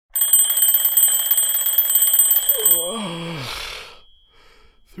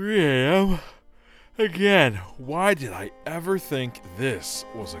Again, why did I ever think this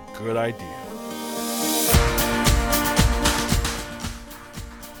was a good idea?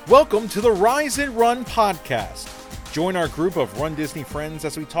 Welcome to the Rise and Run podcast. Join our group of Run Disney friends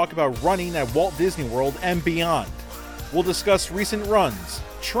as we talk about running at Walt Disney World and beyond. We'll discuss recent runs,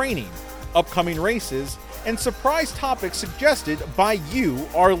 training, upcoming races, and surprise topics suggested by you,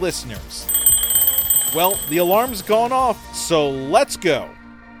 our listeners. Well, the alarm's gone off, so let's go.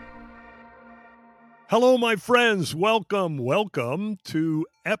 Hello, my friends. Welcome to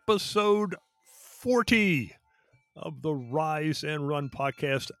episode 40 of the Rise and Run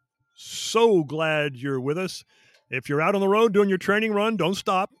podcast. So glad you're with us. If you're out on the road doing your training run, don't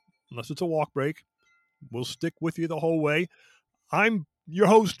stop unless it's a walk break. We'll stick with you the whole way. I'm your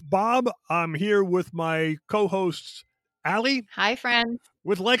host, Bob. I'm here with my co-hosts, Allie. Hi, friends.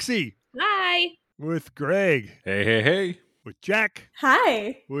 With Lexi. Hi. With Greg. Hey. With Jack.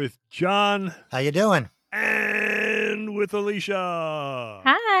 Hi. With John. How you doing? And with Alicia.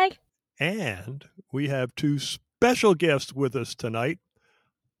 Hi. And we have two special guests with us tonight.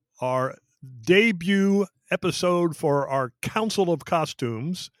 Our debut episode for our Council of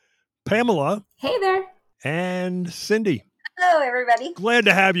Costumes, Pamela. Hey there. And Cindy. Hello, everybody. Glad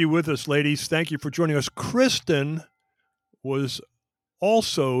to have you with us, ladies. Thank you for joining us. Kristen was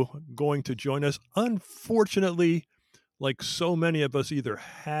also going to join us. Unfortunately, like so many of us either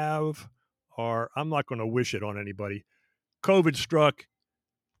have or I'm not going to wish it on anybody. COVID struck.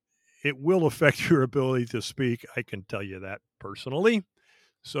 It will affect your ability to speak. I can tell you that personally.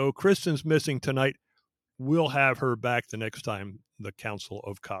 So Kristen's missing tonight. We'll have her back the next time the Council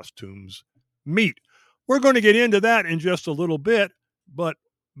of Costumes meet. We're going to get into that in just a little bit. But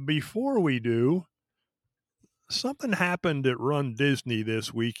before we do, something happened at Run Disney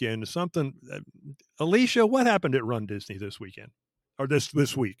this weekend. Alicia, what happened at Run Disney this weekend? Or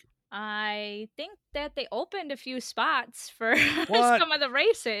this week? I think that they opened a few spots for What? some of the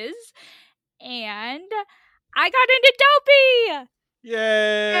races, and I got into Dopey!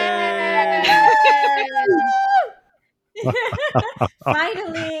 Yay!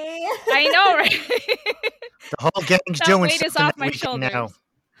 Finally. I know, right? The whole gang's That doing weight is something off that my weekend now. shoulders.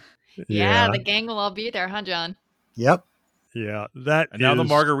 Yeah, the gang will all be there, huh, John? Yep. Yeah, that And now the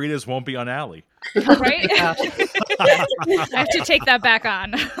is- margaritas won't be on Allie. Right? I have to take that back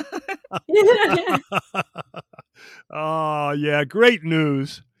on. Oh, yeah, great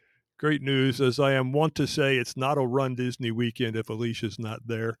news. Great news. As I am wont to say, it's not a Run Disney weekend if Alicia's not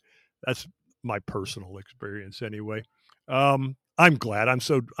there. That's my personal experience anyway. I'm glad. I'm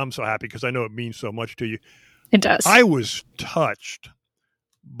so happy because I know it means so much to you. It does. I was touched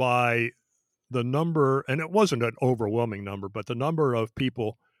by the number, and it wasn't an overwhelming number, but the number of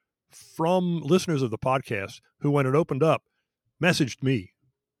people from listeners of the podcast who, when it opened up, messaged me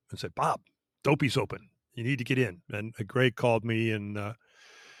and said, Bob, Dopey's open. You need to get in. And Greg called me, and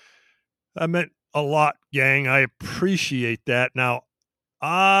that meant a lot, gang. I appreciate that. Now,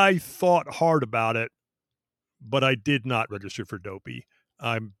 I thought hard about it, but I did not register for Dopey.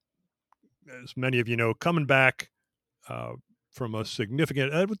 I'm, as many of you know, coming back from a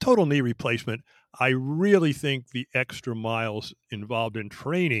significant total knee replacement. I really think the extra miles involved in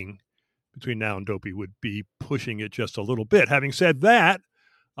training between now and Dopey would be pushing it just a little bit. Having said that,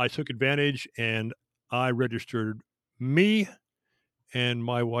 I took advantage and I registered me and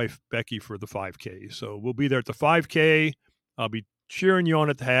my wife, Becky, for the 5K. So we'll be there at the 5K. I'll be cheering you on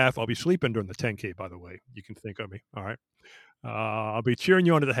at the half. I'll be sleeping during the 10K, by the way. You can think of me. All right. I'll be cheering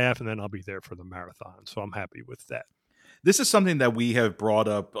you on at the half, and then I'll be there for the marathon. So I'm happy with that. This is something that we have brought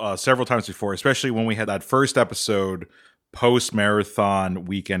up several times before, especially when we had that first episode post-marathon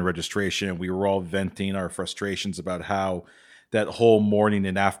weekend registration. We were all venting our frustrations about how that whole morning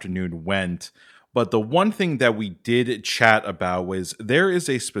and afternoon went. But the one thing that we did chat about was there is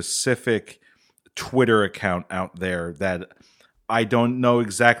a specific Twitter account out there that I don't know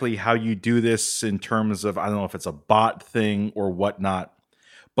exactly how you do this in terms of, I don't know if it's a bot thing or whatnot.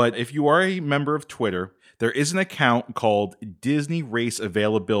 But if you are a member of Twitter, there is an account called Disney Race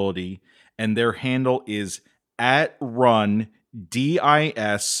Availability, and their handle is @run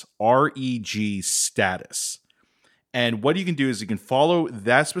DISREG status. And what you can do is you can follow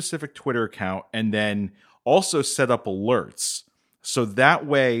that specific Twitter account and then also set up alerts. So that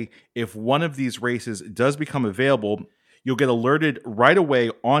way, if one of these races does become available, you'll get alerted right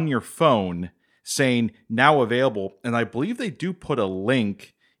away on your phone saying now available. And I believe they do put a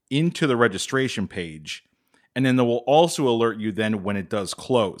link into the registration page. And then they will also alert you then when it does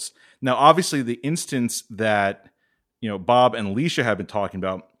close. Now, obviously, the instance that Bob and Alicia have been talking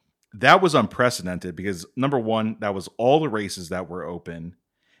about, that was unprecedented because, number one, that was all the races that were open.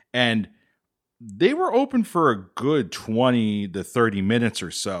 And they were open for a good 20 to 30 minutes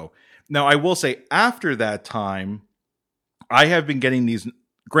or so. Now, I will say after that time, I have been getting these.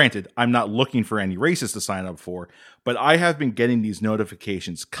 Granted, I'm not looking for any races to sign up for, but I have been getting these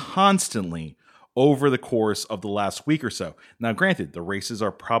notifications constantly over the course of the last week or so. Now, granted, the races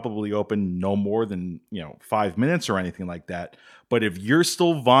are probably open no more than 5 minutes or anything like that. But if you're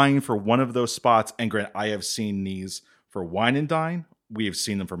still vying for one of those spots, and granted, I have seen these for Wine and Dine, we have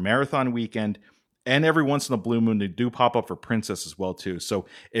seen them for Marathon Weekend, and every once in a blue moon, they do pop up for Princess as well too. So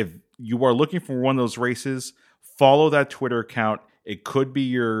if you are looking for one of those races, follow that Twitter account. It could be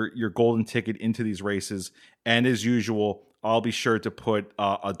your golden ticket into these races. And as usual, I'll be sure to put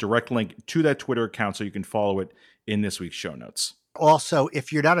a direct link to that Twitter account so you can follow it in this week's show notes. Also,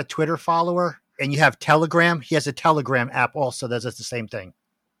 if you're not a Twitter follower and you have Telegram, he has a Telegram app also that does the same thing.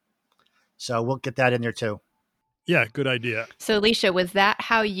 So we'll get that in there too. Yeah, good idea. So, Alicia, was that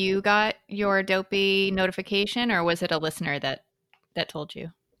how you got your Dopey notification, or was it a listener that told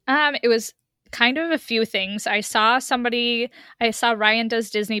you? It was kind of a few things. I saw Ryan Does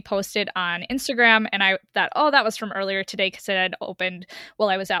Disney posted on Instagram, and I thought, oh, that was from earlier today because it had opened while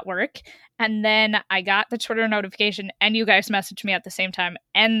I was at work. And then I got the Twitter notification, and you guys messaged me at the same time,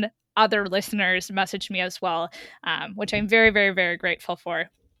 and other listeners messaged me as well, which I'm very, very, very grateful for.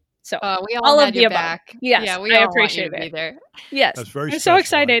 So we all had your back. Yes, yeah, we I all appreciate want you to be there. Yes, that's very. I'm so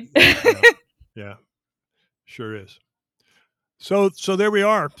excited. Yeah, sure is. So there we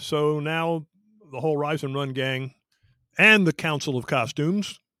are. So now the whole Rise and Run gang and the Council of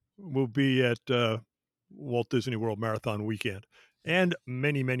Costumes will be at Walt Disney World Marathon Weekend, and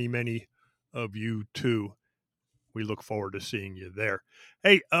many, many, many of you too. We look forward to seeing you there.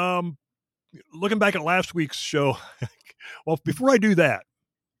 Hey, looking back at last week's show, well, before I do that,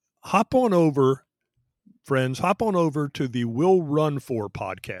 hop on over to the Will Run For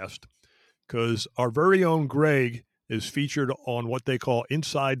podcast, because our very own Greg is featured on what they call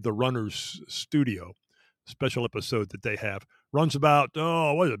Inside the Runner's Studio, special episode that they have. Runs about,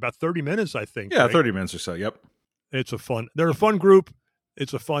 about 30 minutes, I think. Yeah, right? 30 minutes or so, yep. They're a fun group.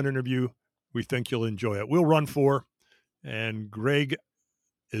 It's a fun interview. We think you'll enjoy it. We'll Run For, and Greg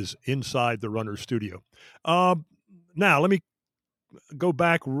is Inside the Runner's Studio. Now, let me go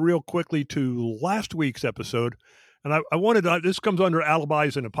back real quickly to last week's episode, and I wanted to, this comes under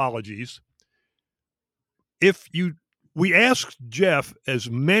alibis and apologies. We asked Jeff as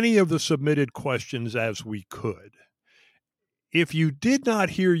many of the submitted questions as we could. If you did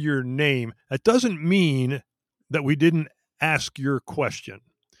not hear your name, that doesn't mean that we didn't ask your question.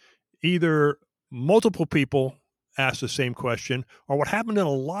 Either multiple people asked the same question, or what happened in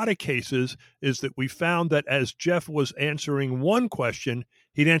a lot of cases is that we found that as Jeff was answering one question,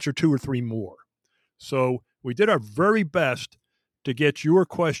 he'd answer two or three more. So we did our very best to get your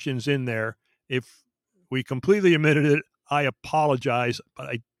questions in there. If we completely omitted it, I apologize, but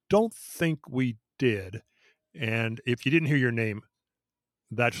I don't think we did. And if you didn't hear your name,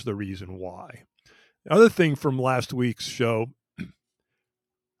 that's the reason why. The other thing from last week's show,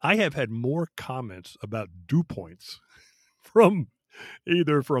 I have had more comments about dew points from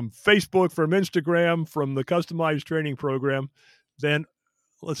Facebook, from Instagram, from the customized training program than,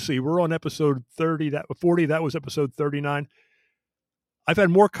 let's see, we're on episode 40, that was episode 39. I've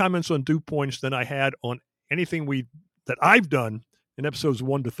had more comments on dew points than I had on anything that I've done in episodes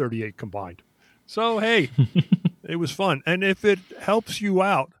 1 to 38 combined. So, hey, it was fun. And if it helps you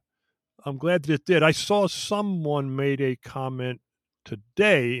out, I'm glad that it did. I saw someone made a comment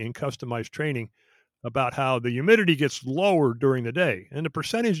today in customized training about how the humidity gets lower during the day, and the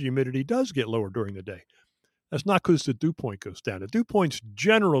percentage of humidity does get lower during the day. That's not because the dew point goes down. The dew points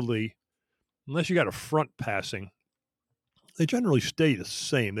generally, unless you got a front passing, they generally stay the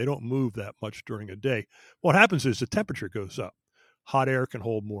same. They don't move that much during a day. What happens is the temperature goes up. Hot air can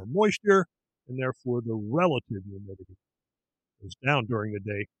hold more moisture, and therefore the relative humidity goes down during the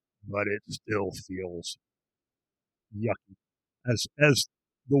day, but it still feels yucky. As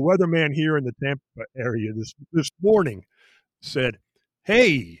the weatherman here in the Tampa area this morning said,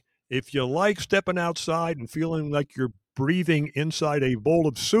 hey, if you like stepping outside and feeling like you're breathing inside a bowl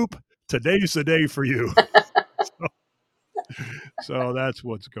of soup, today's the day for you. So that's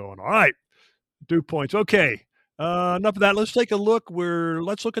what's going on. All right, dew points. Okay, enough of that. Let's take a look.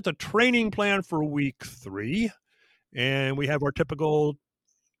 Let's look at the training plan for week 3. And we have our typical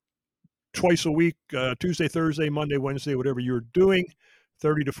twice a week, Tuesday, Thursday, Monday, Wednesday, whatever you're doing,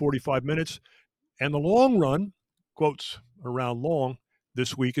 30 to 45 minutes. And the long run, quotes around long,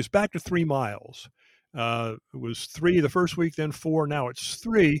 this week is back to 3 miles. It was 3 the first week, then 4, now it's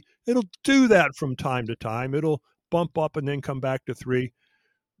 3. It'll do that from time to time. It'll bump up and then come back to 3.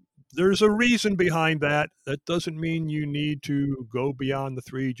 there's a reason behind that. That doesn't mean you need to go beyond the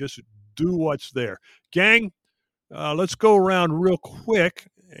 3. Just do what's there. Gang, let's go around real quick.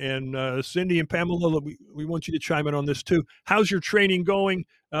 And Cindy and Pamela, we want you to chime in on this too. How's your training going?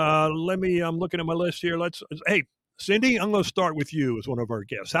 I'm looking at my list here. Hey, Cindy, I'm going to start with you as one of our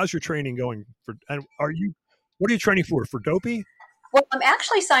guests. How's your training going? What are you training for? For Dopey? Well, I'm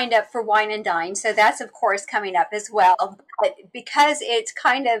actually signed up for Wine and Dine, so that's of course coming up as well. But because it's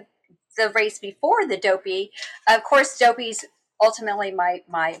kind of the race before the Dopey, of course, Dopey's ultimately my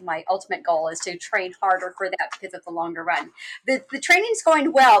ultimate goal is to train harder for that because of the longer run. The training's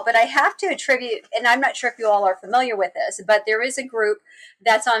going well, but I have to attribute, and I'm not sure if you all are familiar with this, but there is a group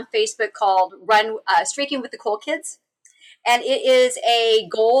that's on Facebook called Streaking with the Cool Kids. And it is a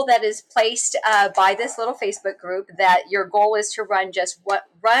goal that is placed by this little Facebook group that your goal is to run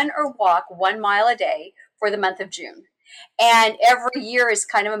or walk 1 mile a day for the month of June. And every year is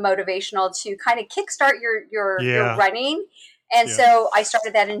kind of a motivational to kind of kickstart your running. And so I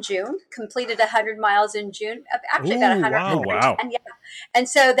started that in June, completed 100 miles in June, actually about 100. Wow. And, and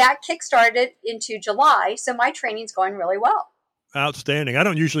so that kickstarted into July. So my training's going really well. Outstanding. I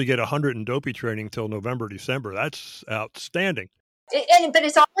don't usually get 100 in Dopey training till November, December. That's outstanding. But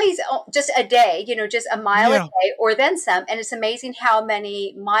it's always just a day, just a mile a day or then some. And it's amazing how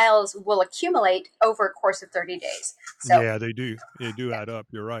many miles will accumulate over a course of 30 days. So yeah, they do. They do add up.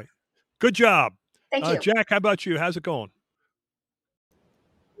 You're right. Good job. Thank you. Jack, how about you? How's it going?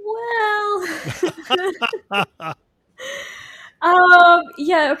 Well,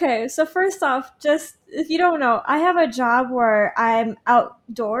 yeah, okay. So first off, just if you don't know, I have a job where I'm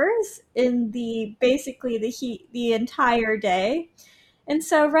outdoors in basically the heat the entire day. And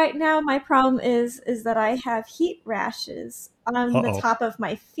so right now my problem is that I have heat rashes on the top of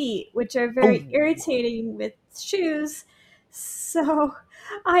my feet, which are very irritating with shoes. So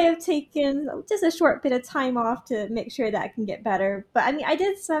I have taken just a short bit of time off to make sure that can get better. But I mean, I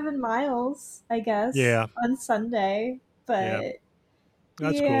did 7 miles, I guess, on Sunday. But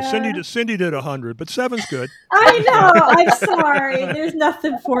that's cool. Cindy did 100, but 7's good. I know. I'm sorry. There's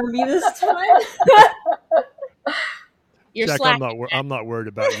nothing for me this time. You're Jack, slacking. I'm not worried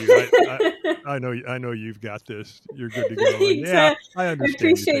about you. I know you've got this. You're good to go. Yeah, I understand. I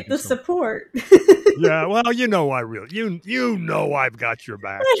appreciate the support. Yeah, well, you know I've got your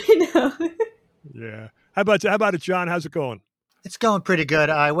back. I know. Yeah. How about it, John? How's it going? It's going pretty good.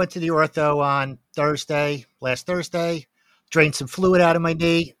 I went to the ortho on last Thursday, drained some fluid out of my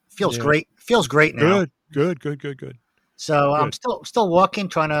knee. Feels great. Feels great now. Good. So I'm still walking,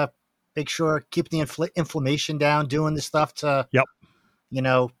 trying to make sure, keep the inflammation down, doing the stuff to,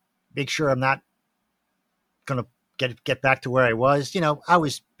 make sure I'm not going to get back to where I was. I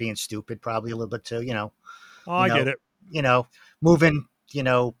was being stupid probably a little bit too, I get it. Moving,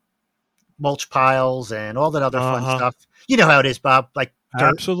 mulch piles and all that other fun stuff. You know how it is, Bob, like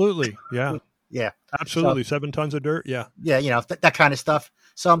dirt. Absolutely. Yeah. Yeah. Absolutely. 7 tons of dirt. Yeah. Yeah. That kind of stuff.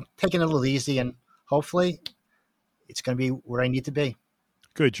 So I'm taking it a little easy and hopefully it's going to be where I need to be.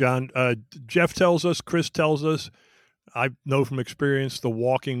 Good, John. Jeff tells us, Chris tells us, I know from experience, the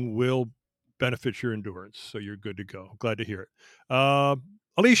walking will benefit your endurance. So you're good to go. Glad to hear it.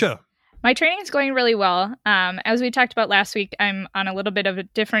 Alicia. My training is going really well. As we talked about last week, I'm on a little bit of a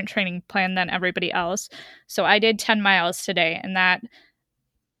different training plan than everybody else. So I did 10 miles today, and that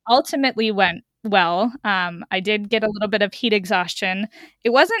ultimately went well. I did get a little bit of heat exhaustion. It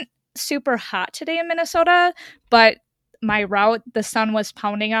wasn't super hot today in Minnesota, but my route, the sun was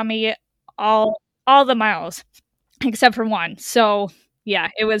pounding on me all the miles, except for one. So yeah,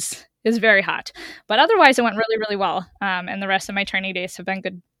 it was very hot. But otherwise, it went really, really well. And the rest of my training days have been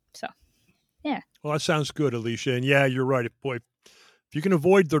good. So. Yeah. Well, that sounds good, Alicia. And yeah, you're right. Boy, if you can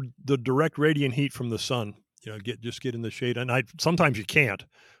avoid the direct radiant heat from the sun, get in the shade. And sometimes you can't,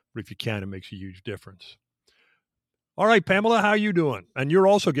 but if you can, it makes a huge difference. All right, Pamela, how are you doing? And you're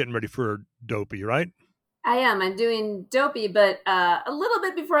also getting ready for Dopey, right? I am. I'm doing Dopey, but a little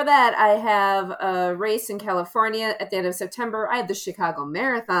bit before that, I have a race in California at the end of September. I have the Chicago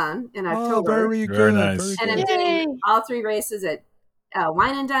Marathon in October. Very good. Nice. And I'm doing all 3 races at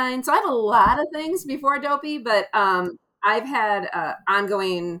Wine and Dine. So I have a lot of things before Dopey, but I've had an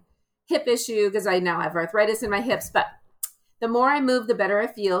ongoing hip issue because I now have arthritis in my hips. But the more I move, the better I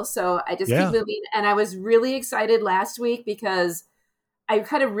feel. So I just keep moving. And I was really excited last week because I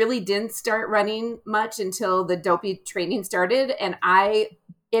kind of really didn't start running much until the Dopey training started. And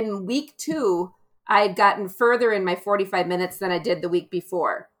in week 2, I had gotten further in my 45 minutes than I did the week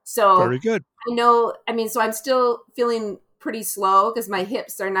before. So very good. So I'm still feeling pretty slow because my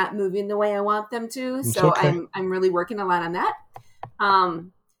hips are not moving the way I want them to. So okay. I'm really working a lot on that.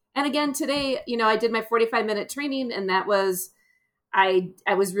 And again, today, I did my 45-minute training, and that was, I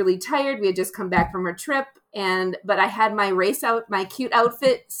was really tired. We had just come back from our trip, but I had my my cute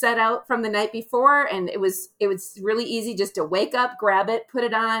outfit set out from the night before, and it was really easy just to wake up, grab it, put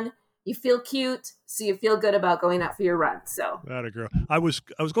it on. You feel cute, so you feel good about going out for your run. So that a girl. I was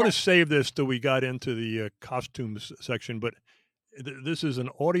going to save this till we got into the costumes section, but this is an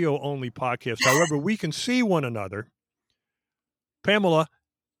audio only podcast. However, we can see one another. Pamela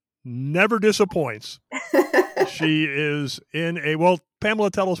never disappoints. She is in Pamela,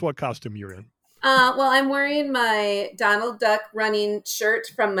 tell us what costume you're in. Well, I'm wearing my Donald Duck running shirt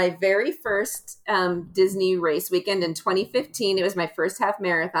from my very first Disney race weekend in 2015. It was my first half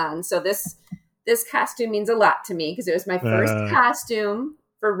marathon. So this costume means a lot to me because it was my first costume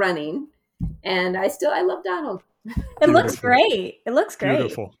for running. And I love Donald. It looks great. It looks great.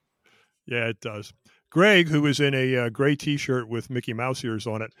 Beautiful. Yeah, it does. Greg, who is in a gray T-shirt with Mickey Mouse ears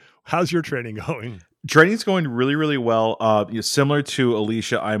on it, how's your training going? Training's going really, really well. Similar to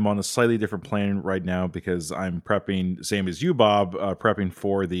Alicia, I'm on a slightly different plan right now because I'm prepping, same as you, Bob, prepping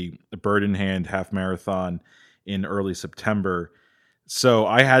for the Bird in Hand half marathon in early September. So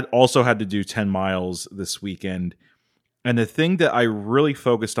I had to do 10 miles this weekend. And the thing that I really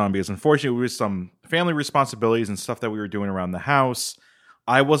focused on, because unfortunately with some family responsibilities and stuff that we were doing around the house,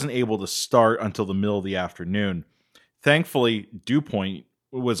 I wasn't able to start until the middle of the afternoon. Thankfully, dew point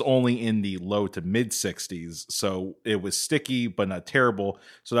was only in the low to mid 60s, so it was sticky but not terrible.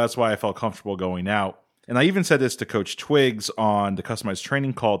 So that's why I felt comfortable going out. And I even said this to Coach Twiggs on the customized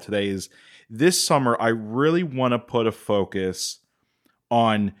training call today, is this summer I really want to put a focus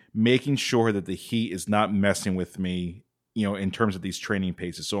on making sure that the heat is not messing with me, in terms of these training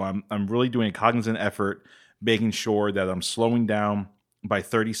paces. So I'm really doing a cognizant effort, making sure that I'm slowing down by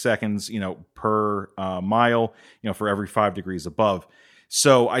 30 seconds, per mile, for every 5 degrees above.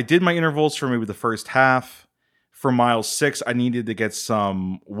 So I did my intervals for maybe the first half. For mile 6, I needed to get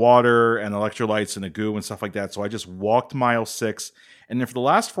some water and electrolytes and a goo and stuff like that. So I just walked mile 6. And then for the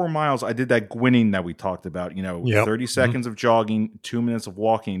last 4 miles, I did that gwinning that we talked about, 30 seconds of jogging, 2 minutes of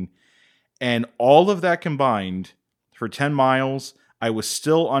walking. And all of that combined for 10 miles, I was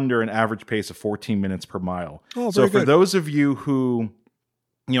still under an average pace of 14 minutes per mile. So for those of you who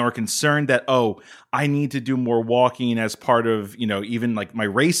are concerned that, I need to do more walking as part of, even like my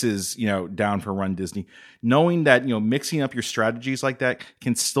races, down for Run Disney, knowing that, mixing up your strategies like that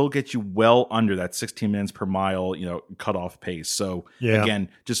can still get you well under that 16 minutes per mile, cutoff pace. So again,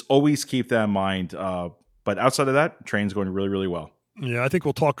 just always keep that in mind. But outside of that, training's going really, really well. Yeah, I think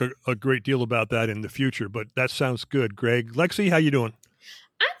we'll talk a great deal about that in the future, but that sounds good. Greg, Lexi, how you doing?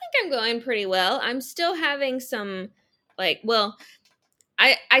 I think I'm going pretty well. I'm still having some,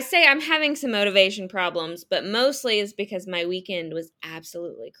 I say I'm having some motivation problems, but mostly is because my weekend was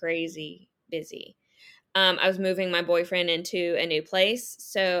absolutely crazy busy. I was moving my boyfriend into a new place,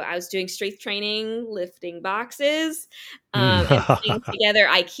 so I was doing strength training, lifting boxes, and putting together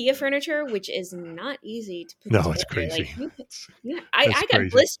IKEA furniture, which is not easy to put together. No, it's crazy. I got a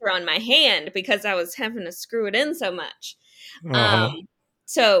blister on my hand because I was having to screw it in so much.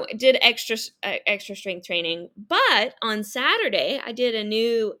 So I did extra strength training, but on Saturday I did a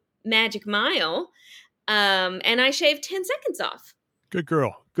new Magic Mile, and I shaved 10 seconds off. Good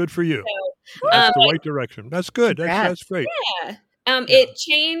girl. Good for you. So, that's the right direction. That's good. That's great. Yeah. It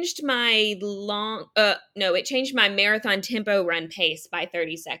changed my it changed my marathon tempo run pace by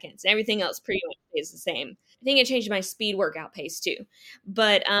 30 seconds. Everything else pretty much stays the same. I think it changed my speed workout pace too.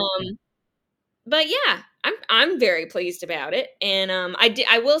 But yeah, I'm very pleased about it. And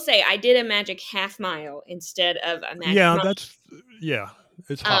I will say I did a Magic half mile instead of a Magic mile.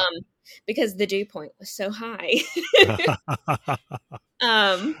 It's hot. Because the dew point was so high.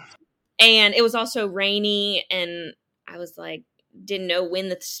 And it was also rainy, and I was like, didn't know when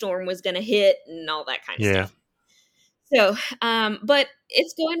the storm was going to hit and all that kind of stuff. So, but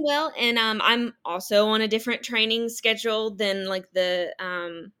it's going well. And I'm also on a different training schedule than like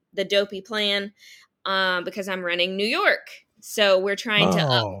the Dopey plan, because I'm running New York. So we're trying to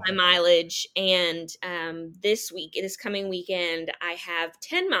up my mileage. And this coming weekend, I have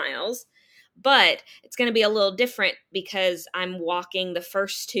 10 miles. But it's going to be a little different because I'm walking the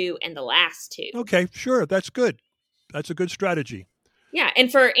first 2 and the last 2. Okay, sure. That's good. That's a good strategy. Yeah.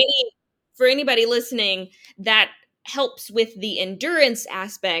 And for anybody listening, that helps with the endurance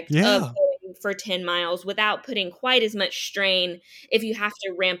aspect of going for 10 miles without putting quite as much strain if you have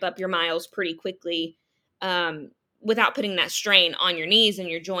to ramp up your miles pretty quickly. without putting that strain on your knees and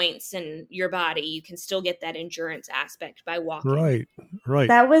your joints and your body. You can still get that endurance aspect by walking. Right.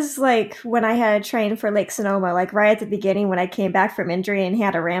 That was like when I had trained for Lake Sonoma, like right at the beginning when I came back from injury and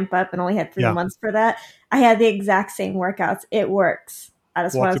had to ramp up and only had 3 months for that. I had the exact same workouts. It works. I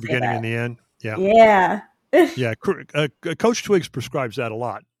just want to the beginning and the end. Yeah. Yeah. Coach Twiggs prescribes that a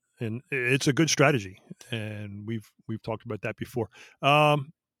lot, and it's a good strategy. And we've talked about that before.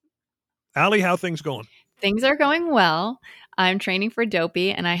 Allie, how things going? Things are going well. I'm training for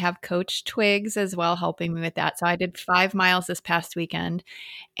Dopey, and I have Coach Twiggs as well helping me with that. So I did 5 miles this past weekend,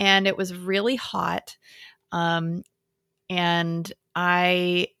 and it was really hot. And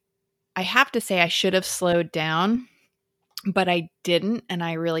I have to say I should have slowed down, but I didn't, and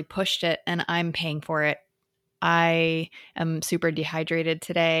I really pushed it, and I'm paying for it. I am super dehydrated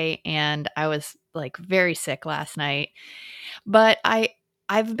today, and I was like very sick last night. But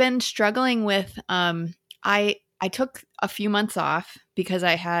I've been struggling with I took a few months off because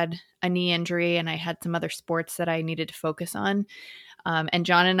I had a knee injury and I had some other sports that I needed to focus on. And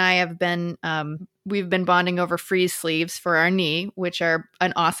John and I have been we've been bonding over freeze sleeves for our knee, which are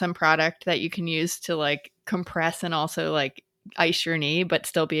an awesome product that you can use to like compress and also like ice your knee, but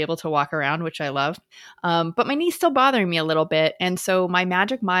still be able to walk around, which I love. But my knee's still bothering me a little bit. And so my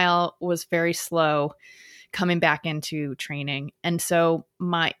Magic Mile was very slow coming back into training. And so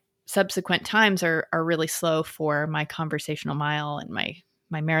my subsequent times are really slow for my conversational mile and my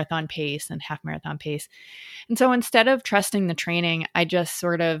marathon pace and half marathon pace. And so instead of trusting the training, I just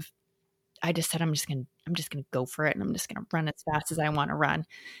said, I'm just going to go for it. And I'm just going to run as fast as I want to run.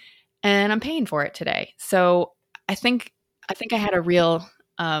 And I'm paying for it today. So I think I had a real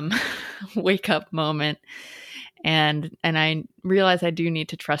wake up moment, and I realized I do need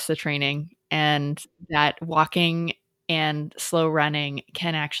to trust the training, and that walking and slow running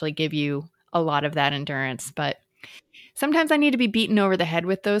can actually give you a lot of that endurance. But sometimes I need to be beaten over the head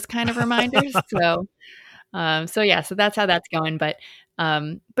with those kind of reminders. So that's how that's going. But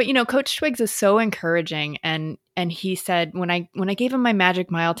you know, Coach Twiggs is so encouraging, and he said when I gave him my Magic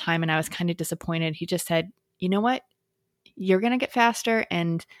Mile time and I was kind of disappointed, he just said, you know what? You're going to get faster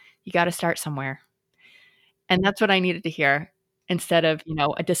and you got to start somewhere. And that's what I needed to hear instead of, you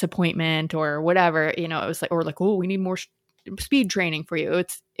know, a disappointment or whatever. You know, it was like, oh, we need more speed training for you.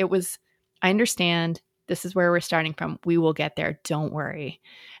 It was, I understand this is where we're starting from. We will get there. Don't worry.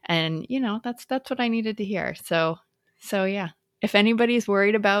 And, you know, that's what I needed to hear. So yeah, if anybody's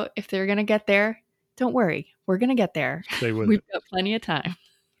worried about if they're going to get there, don't worry. We're going to get there. Stay with We've got plenty of time.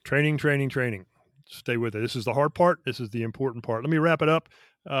 Training. Stay with it. This is the hard part. This is the important part. Let me wrap it up.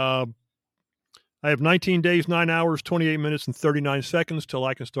 I have 19 days, 9 hours, 28 minutes, and 39 seconds till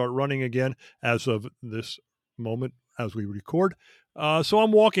I can start running again as of this moment as we record. So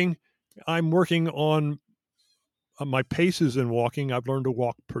I'm walking. I'm working on my paces in walking. I've learned to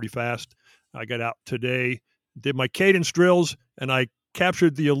walk pretty fast. I got out today, did my cadence drills, and I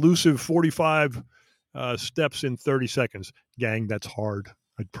captured the elusive 45 steps in 30 seconds. Gang, that's hard.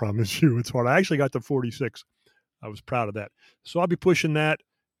 I promise you it's hard. I actually got to 46. I was proud of that. So I'll be pushing that.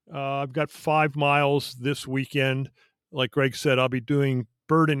 I've got 5 miles this weekend. Like Greg said, I'll be doing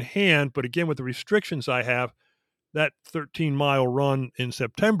bird in hand. But again, with the restrictions I have, that 13-mile run in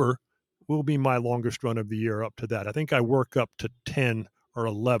September will be my longest run of the year up to that. I think I work up to 10 or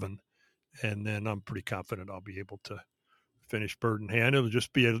 11, and then I'm pretty confident I'll be able to finish bird in hand. It'll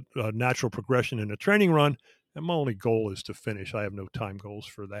just be a natural progression in a training run. And my only goal is to finish. I have no time goals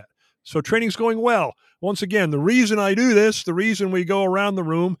for that. So training's going well. Once again, the reason I do this, the reason we go around the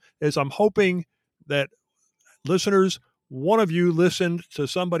room is I'm hoping that listeners, one of you listened to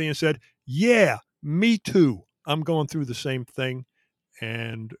somebody and said, yeah, me too. I'm going through the same thing.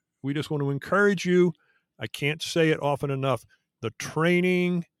 And we just want to encourage you. I can't say it often enough. The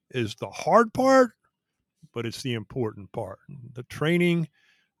training is the hard part, but it's the important part. The training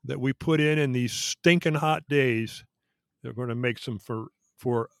that we put in these stinking hot days, they're going to make some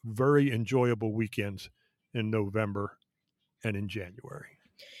for very enjoyable weekends in November and in January.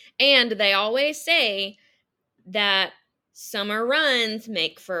 And they always say that summer runs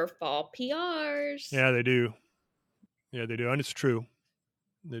make for fall PRs. Yeah, they do. And it's true.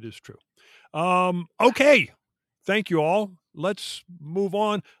 It is true. Okay. Thank you all. Let's move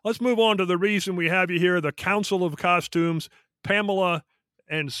on. Let's move on to the reason we have you here, the Council of Costumes, Pamela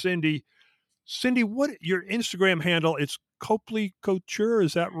and Cindy. Cindy, what your Instagram handle? It's Copley Couture,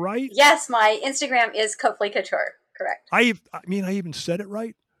 is that right? Yes, my Instagram is Copley Couture. Correct. I even said it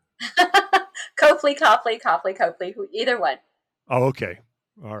right. Copley, either one. Oh, okay.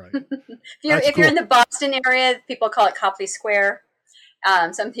 All right. If you're in the Boston area, people call it Copley Square.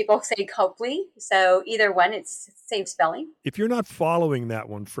 Some people say Copley. So either one, it's same spelling. If you're not following that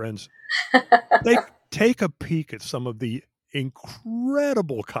one, friends, take a peek at some of the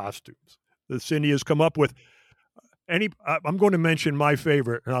incredible costumes that Cindy has come up with. I'm going to mention my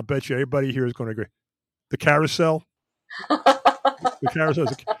favorite, and I'll bet you everybody here is going to agree. The carousel. The carousel.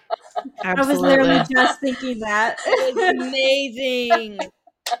 I was literally just thinking that. It was amazing.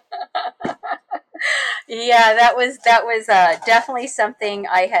 Yeah, that was definitely something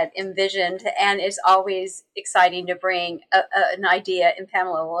I had envisioned, and it's always exciting to bring an idea, and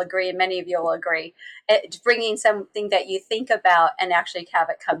Pamela will agree, and many of you will agree, bringing something that you think about and actually have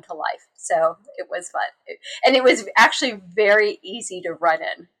it come to life. So it was fun, and it was actually very easy to run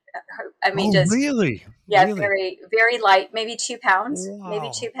in. I mean, really? Yeah, really? very, very light, maybe 2 pounds,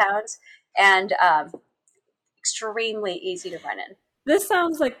 and extremely easy to run in. This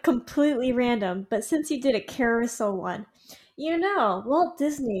sounds like completely random, but since you did a carousel one, Walt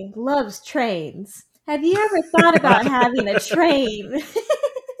Disney loves trains. Have you ever thought about having a train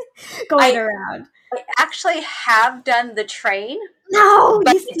going around? I actually have done the train. No,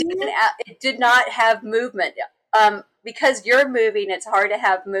 but it did not have movement. Because you're moving, it's hard to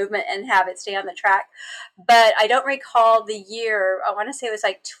have movement and have it stay on the track. But I don't recall the year. I want to say it was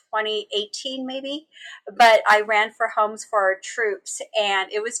like 2018 maybe. But I ran for Homes for Our Troops,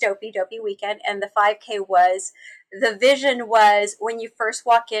 and it was Dopey weekend. And the 5K the vision was when you first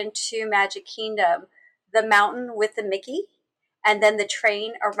walk into Magic Kingdom, the mountain with the Mickey, and then the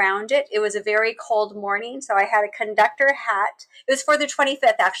train around it. It was a very cold morning, so I had a conductor hat. It was for the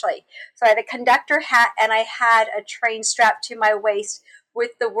 25th, actually. So I had a conductor hat, and I had a train strapped to my waist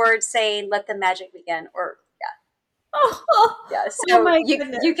with the words saying, "Let the magic begin," or, yeah. So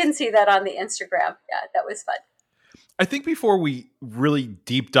you can see that on the Instagram. Yeah, that was fun. I think before we really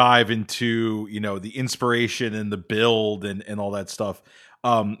deep dive into, the inspiration and the build and all that stuff,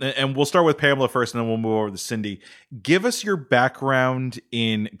 and we'll start with Pamela first, and then we'll move over to Cindy. Give us your background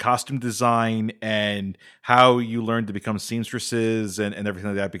in costume design and how you learned to become seamstresses and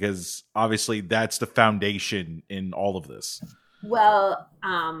everything like that, because obviously that's the foundation in all of this. Well,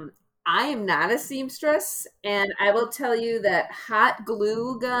 I am not a seamstress, and I will tell you that hot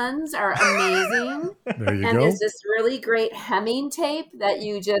glue guns are amazing. There you go. There's this really great hemming tape that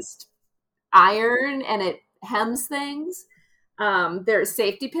you just iron, and it hems things. Their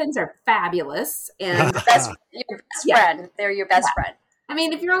safety pins are fabulous, and your best friend. They're your best friend. I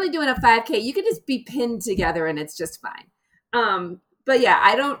mean, if you're only doing a 5K, you can just be pinned together, and it's just fine. But yeah,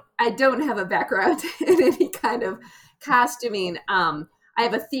 I don't have a background in any kind of costuming. I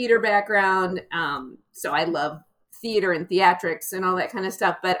have a theater background, so I love theater and theatrics and all that kind of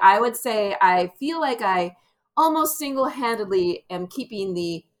stuff. But I would say I feel like I almost single-handedly am keeping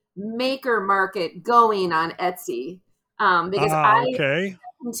the maker market going on Etsy. Because I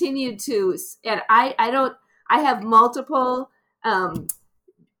continued to, and I have multiple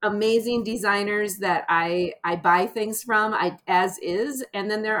amazing designers that I buy things from as is,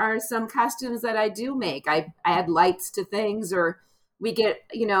 and then there are some costumes that I do make. I add lights to things, or we get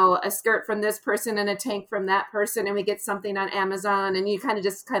a skirt from this person and a tank from that person, and we get something on Amazon, and you kind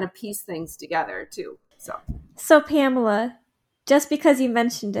of piece things together too. So Pamela, just because you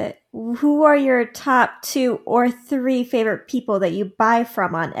mentioned it, who are your top 2 or 3 favorite people that you buy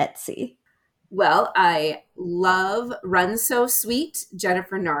from on Etsy? Well, I love Run So Sweet.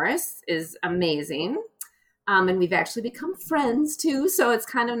 Jennifer Norris is amazing. And we've actually become friends too. So it's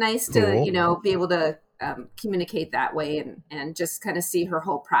kind of nice to, be able to communicate that way and just kind of see her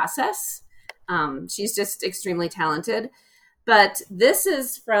whole process. She's just extremely talented. But this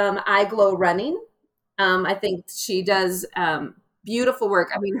is from iGlow Running. I think she does beautiful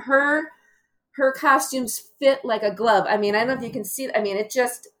work. I mean, her costumes fit like a glove. I mean, I don't know if you can see. I mean,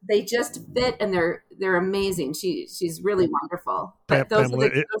 they just fit, and they're amazing. She's really wonderful. But those are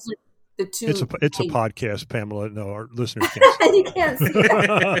the 2. It's a podcast, Pamela. No, our listeners can't. You can't see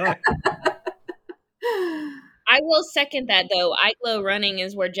that. I will second that, though. iGlow Running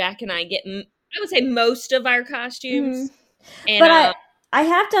is where Jack and I get, I would say, most of our costumes. Mm-hmm. And, but I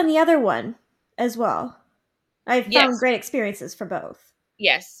have done the other one as well. I've found great experiences for both.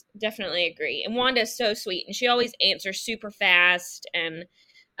 Yes, definitely agree. And Wanda's so sweet, and she always answers super fast. And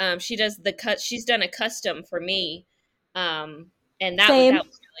she does she's done a custom for me, and that was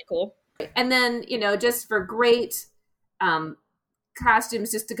really cool. And then just for great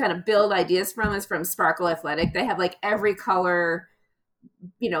costumes, just to kind of build ideas from, is from Sparkle Athletic. They have like every color,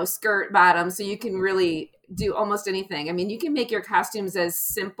 skirt, bottom, so you can really do almost anything. I mean, you can make your costumes as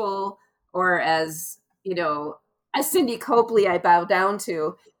simple or as a Cindy Copley I bow down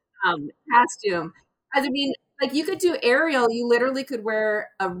to costume. I mean, Like you could do aerial. You literally could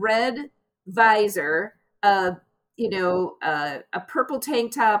wear a red visor, a purple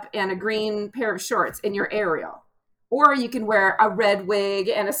tank top and a green pair of shorts in your aerial. Or you can wear a red wig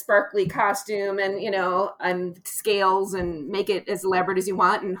and a sparkly costume and scales and make it as elaborate as you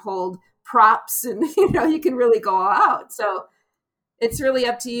want and hold props and, you can really go all out. So it's really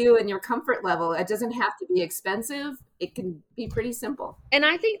up to you and your comfort level. It doesn't have to be expensive. It can be pretty simple. And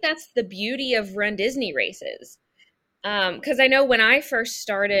I think that's the beauty of Run Disney races. Because I know when I first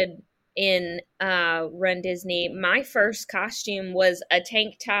started in Run Disney, my first costume was a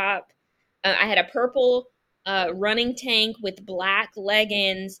tank top. I had a purple running tank with black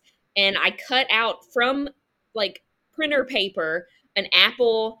leggings, and I cut out from like printer paper an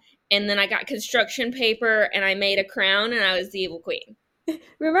apple, and then I got construction paper and I made a crown, and I was the Evil Queen.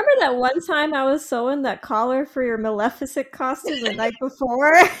 Remember that one time I was sewing that collar for your Maleficent costume the night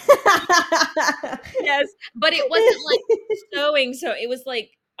before? Yes, but it wasn't like sewing, so it was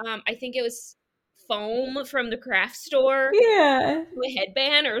like I think it was foam from the craft store. Yeah, a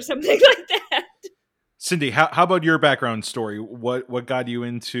headband or something like that. Cindy, how about your background story? What got you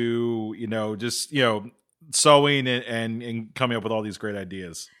into sewing and coming up with all these great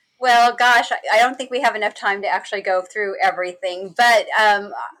ideas? Well, gosh, I don't think we have enough time to actually go through everything. But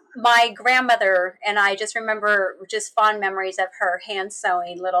my grandmother and I just remember just fond memories of her hand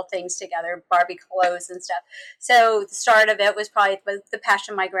sewing little things together, Barbie clothes and stuff. So the start of it was probably the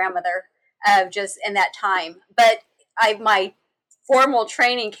passion of my grandmother just in that time. But my formal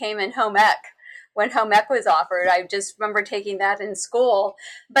training came in home ec. When home ec was offered, I just remember taking that in school.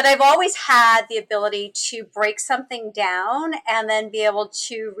 But I've always had the ability to break something down and then be able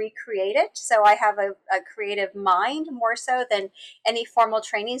to recreate it. So I have a creative mind more so than any formal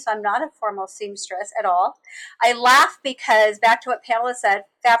training. So I'm not a formal seamstress at all. I laugh because, back to what Pamela said,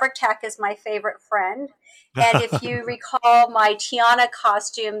 fabric tack is my favorite friend. And if you recall my Tiana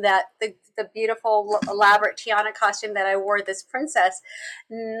costume, that the beautiful, elaborate Tiana costume that I wore this princess,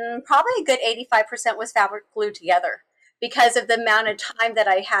 probably a good 85% was fabric glued together because of the amount of time that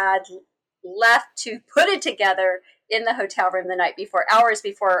I had left to put it together in the hotel room the night before, hours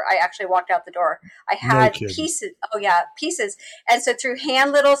before I actually walked out the door. I had pieces. Oh yeah, pieces. And so through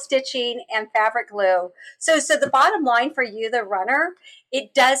hand little stitching and fabric glue. So the bottom line for you, the runner,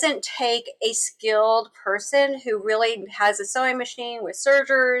 it doesn't take a skilled person who really has a sewing machine with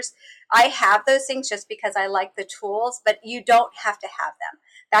sergers. I have those things just because I like the tools, but you don't have to have them.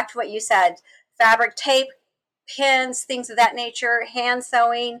 Back to what you said, fabric tape, pins, things of that nature, hand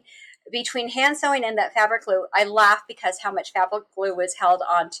sewing. Between hand sewing and that fabric glue, I laugh because how much fabric glue was held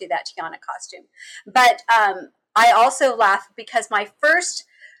onto that Tiana costume. But I also laugh because my first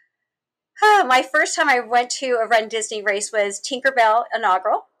time I went to a Run Disney race was Tinkerbell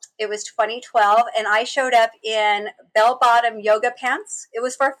inaugural. It was 2012, and I showed up in bell-bottom yoga pants. It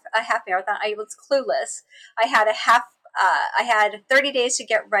was for a half marathon. I was clueless. I had 30 days to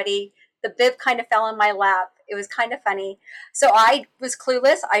get ready. The bib kind of fell in my lap. It was kind of funny. So I was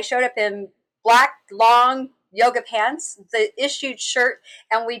clueless. I showed up in black, long yoga pants, the issued shirt,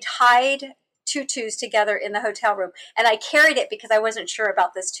 and we tied tutus together in the hotel room. And I carried it because I wasn't sure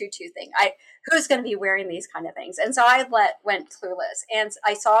about this tutu thing. Who's going to be wearing these kind of things? And so I went clueless. And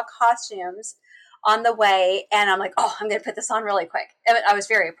I saw costumes on the way, and I'm like, oh, I'm going to put this on really quick. And I was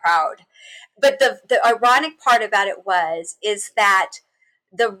very proud. But the ironic part about it is that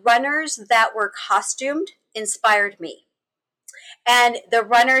the runners that were costumed inspired me. And the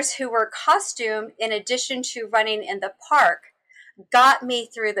runners who were costumed, in addition to running in the park, got me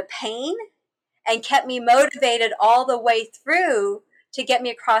through the pain and kept me motivated all the way through to get me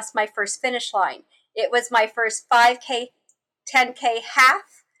across my first finish line. It was my first 5K, 10K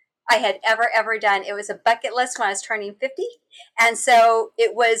half I had ever done. It was a bucket list when I was turning 50. And so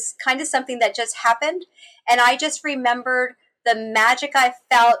it was kind of something that just happened. And I just remembered the magic I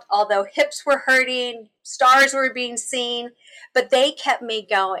felt, although hips were hurting, stars were being seen, but they kept me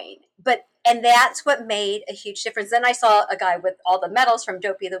going. And that's what made a huge difference. Then I saw a guy with all the medals from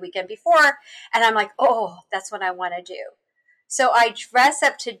Dopey the weekend before, and I'm like, oh, that's what I want to do. So I dress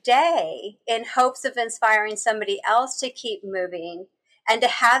up today in hopes of inspiring somebody else to keep moving and to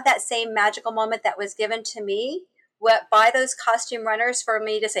have that same magical moment that was given to me by those costume runners, for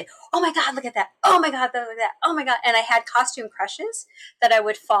me to say, oh my God, look at that. Oh my God, look at that. Oh my God. And I had costume crushes that I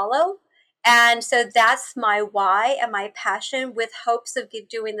would follow. And so that's my why and my passion, with hopes of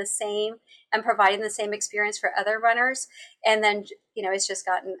doing the same and providing the same experience for other runners. And then, it's just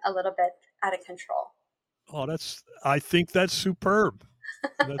gotten a little bit out of control. Oh, I think that's superb.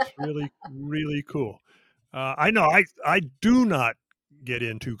 That's really, really cool. I know I do not get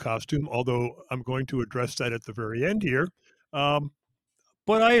into costume, although I'm going to address that at the very end here. But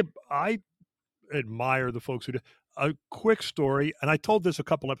I admire the folks who do. A quick story, and I told this a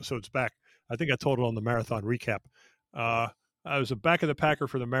couple episodes back. I think I told it on the marathon recap. I was a back of the packer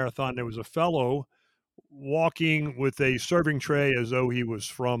for the marathon. There was a fellow walking with a serving tray as though he was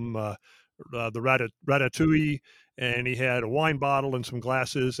from the Ratatouille, and he had a wine bottle and some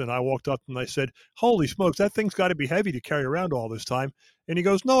glasses. And I walked up and I said, "Holy smokes, that thing's got to be heavy to carry around all this time." And he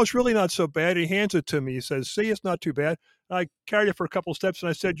goes, "No, it's really not so bad." He hands it to me. He says, "See, it's not too bad." I carried it for a couple of steps and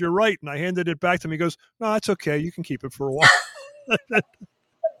I said, "You're right." And I handed it back to him. He goes, "No, that's okay. You can keep it for a while."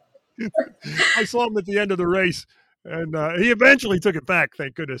 I saw him at the end of the race, and he eventually took it back.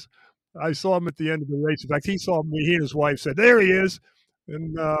 Thank goodness. I saw him at the end of the race. In fact, he saw me. He and his wife said, "There he is."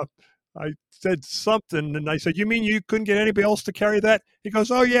 And I said something, and I said, "You mean you couldn't get anybody else to carry that?" He goes,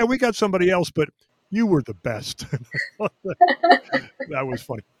 "Oh, yeah, we got somebody else, but you were the best." That was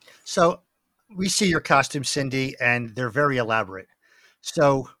funny. So we see your costumes, Cindy, and they're very elaborate.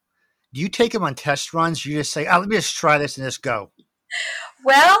 So do you take them on test runs? You just say, "Oh, let me just try this and just go"?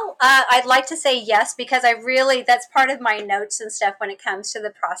 Well, I'd like to say yes, because that's part of my notes and stuff when it comes to the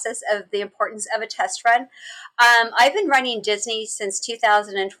process of the importance of a test run. I've been running Disney since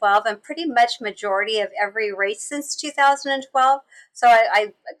 2012 and pretty much majority of every race since 2012. So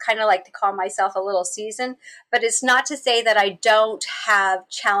I kind of like to call myself a little seasoned, but it's not to say that I don't have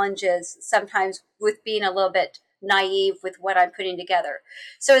challenges sometimes with being a little bit naive with what I'm putting together.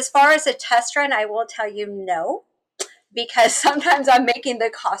 So as far as a test run, I will tell you no, because sometimes I'm making the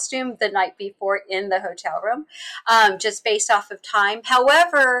costume the night before in the hotel room, just based off of time.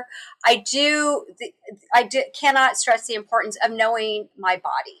 However, I cannot stress the importance of knowing my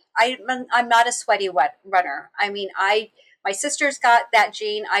body. I'm not a sweaty runner. I mean, my sister's got that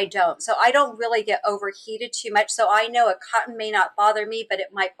gene. I don't. So I don't really get overheated too much. So I know a cotton may not bother me, but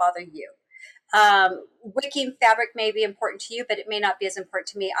it might bother you. Wicking fabric may be important to you, but it may not be as important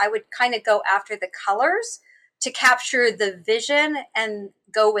to me. I would kind of go after the colors to capture the vision and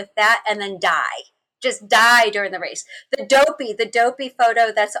go with that, and then just die during the race. The dopey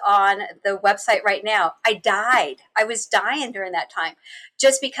photo that's on the website right now, I died. I was dying during that time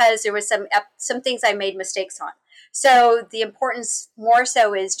just because there was some things I made mistakes on. So the importance more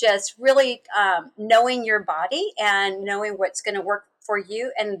so is just really knowing your body and knowing what's going to work for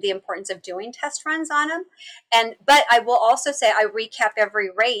you, and the importance of doing test runs on them. But I will also say I recap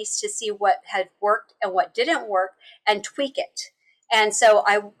every race to see what had worked and what didn't work and tweak it. And so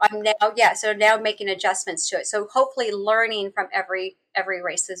I'm now making adjustments to it. So hopefully learning from every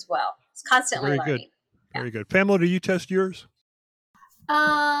race as well. It's constantly learning. Good. Very good. Pamela, do you test yours?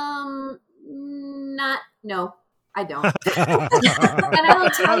 No, I don't. And I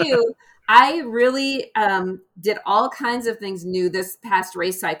will tell you, I really did all kinds of things new this past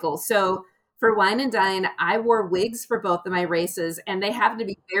race cycle. So for Wine and Dine, I wore wigs for both of my races, and they happened to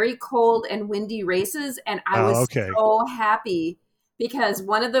be very cold and windy races. And I was so happy because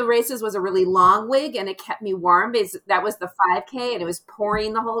one of the races was a really long wig, and it kept me warm. That was the 5K, and it was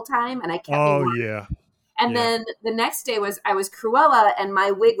pouring the whole time, and I kept me warm. Yeah. And then the next day I was Cruella, and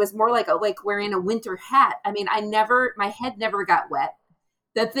my wig was more like wearing a winter hat. I mean, my head never got wet.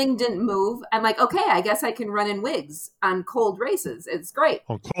 The thing didn't move. I'm like, okay, I guess I can run in wigs on cold races. It's great.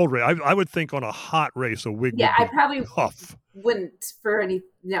 On cold race, I would think on a hot race, a wig. Yeah, would I probably tough. Wouldn't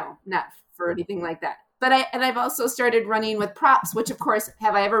not for anything like that. But I've also started running with props, which of course,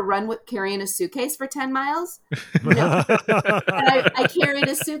 have I ever run with carrying a suitcase for 10 miles? No. And I carried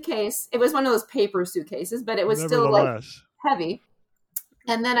a suitcase. It was one of those paper suitcases, but it was still like heavy.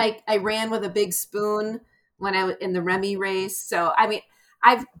 And then I ran with a big spoon when I was in the Remy race. So, I mean,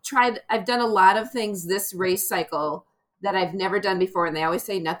 I've done a lot of things this race cycle that I've never done before. And they always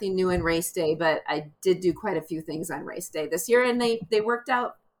say nothing new in race day, but I did do quite a few things on race day this year, and they worked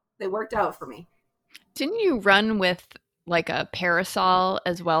out. They worked out for me. Didn't you run with like a parasol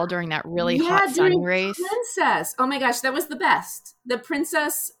as well during that really hot sun race? Princess. Oh my gosh, that was the best. The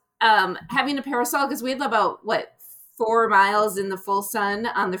Princess having a parasol, because we had about 4 miles in the full sun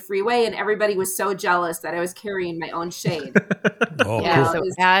on the freeway, and everybody was so jealous that I was carrying my own shade. So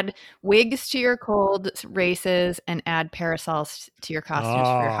add wigs to your cold races and add parasols to your costumes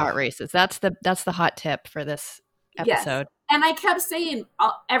for your hot races. That's the hot tip for this episode. Yes. And I kept saying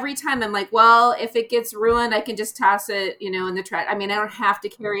every time, I'm like, well, if it gets ruined, I can just toss it, in the trash. I mean, I don't have to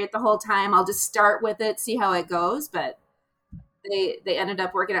carry it the whole time. I'll just start with it, see how it goes. But they ended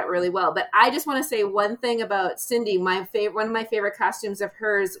up working out really well. But I just want to say one thing about Cindy. One of my favorite costumes of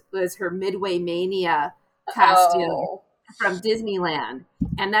hers was her Midway Mania costume. from Disneyland.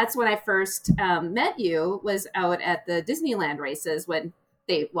 And that's when I first met you, was out at the Disneyland races when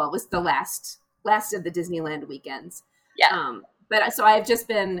it was the last of the Disneyland weekends. Yeah. But so I've just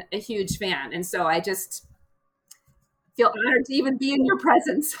been a huge fan. And so I just feel honored to even be in your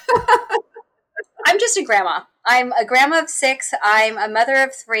presence. I'm just a grandma. I'm a grandma of 6. I'm a mother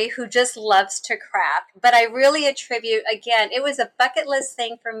of 3 who just loves to craft. But I really attribute, again, it was a bucket list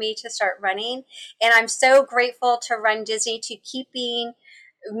thing for me to start running. And I'm so grateful to Run Disney, to keeping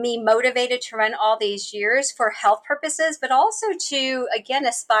me motivated to run all these years for health purposes, but also to, again,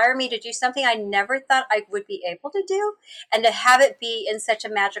 aspire me to do something I never thought I would be able to do, and to have it be in such a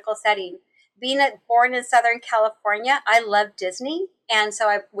magical setting. Being born in Southern California, I love Disney. And so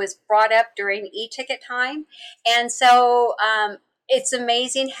I was brought up during e-ticket time. And so it's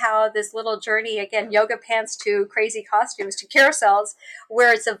amazing how this little journey, again, yoga pants to crazy costumes to carousels,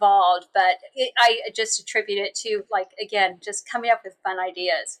 where it's evolved. But I just attribute it to, like, again, just coming up with fun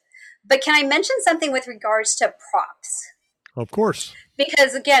ideas. But can I mention something with regards to props? Of course.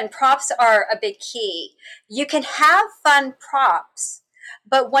 Because, again, props are a big key. You can have fun props,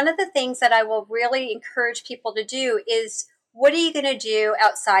 but one of the things that I will really encourage people to do is, what are you going to do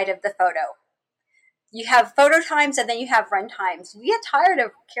outside of the photo? You have photo times and then you have run times. You get tired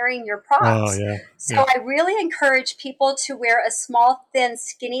of carrying your props. Oh, yeah. So I really encourage people to wear a small, thin,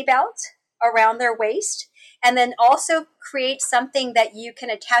 skinny belt around their waist, and then also create something that you can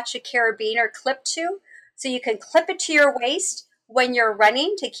attach a carabiner clip to. So you can clip it to your waist when you're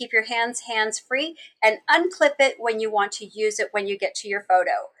running to keep your hands free, and unclip it when you want to use it when you get to your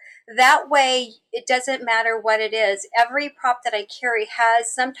photo. That way, it doesn't matter what it is. Every prop that I carry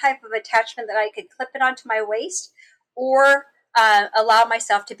has some type of attachment that I could clip it onto my waist, or allow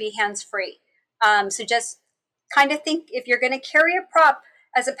myself to be hands-free. So just kind of think, if you're going to carry a prop,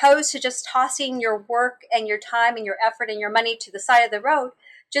 as opposed to just tossing your work and your time and your effort and your money to the side of the road,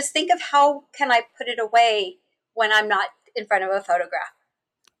 just think of, how can I put it away when I'm not in front of a photograph?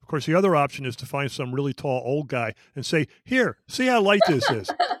 Of course, the other option is to find some really tall old guy and say, "Here, see how light this is."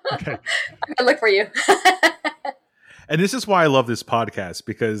 Okay. I'm gonna look for you. And this is why I love this podcast,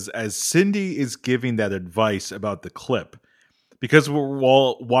 because as Cindy is giving that advice about the clip, because we're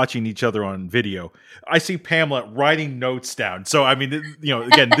all watching each other on video, I see Pamela writing notes down. So, I mean,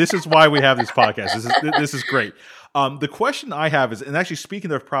 again, this is why we have this podcast. This is great. The question I have is, and actually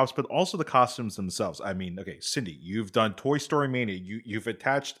speaking of props, but also the costumes themselves. I mean, okay, Cindy, you've done Toy Story Mania. You've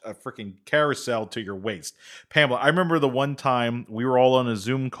attached a freaking carousel to your waist. Pamela, I remember the one time we were all on a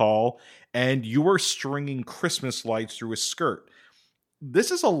Zoom call and you were stringing Christmas lights through a skirt.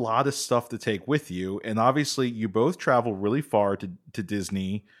 This is a lot of stuff to take with you. And obviously you both travel really far to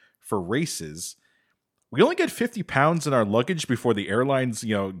Disney for races. We only get 50 pounds in our luggage before the airlines,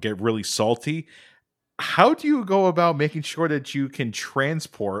 get really salty. How do you go about making sure that you can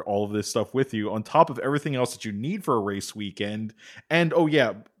transport all of this stuff with you on top of everything else that you need for a race weekend? And, oh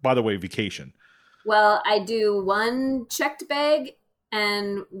yeah, by the way, vacation. Well, I do one checked bag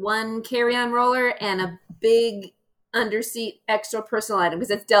and one carry-on roller and a big underseat extra personal item,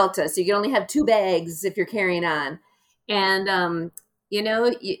 because it's Delta. So you can only have 2 bags if you're carrying on. And,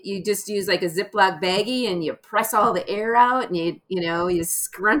 you just use like a Ziploc baggie and you press all the air out and you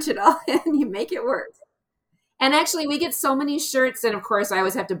scrunch it all in, you make it work. And actually, we get so many shirts, and of course, I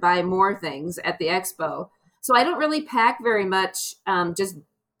always have to buy more things at the expo. So I don't really pack very much, just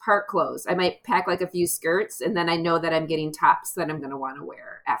park clothes. I might pack like a few skirts, and then I know that I'm getting tops that I'm going to want to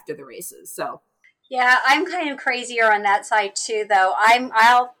wear after the races. So, yeah, I'm kind of crazier on that side too, though.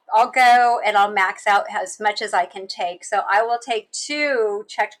 I'll go and I'll max out as much as I can take. So I will take 2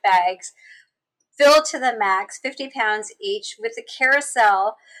 checked bags, filled to the max, 50 pounds each, with the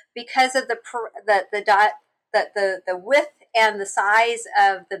carousel, because of the width and the size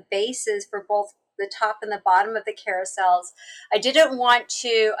of the bases for both the top and the bottom of the carousels. I didn't want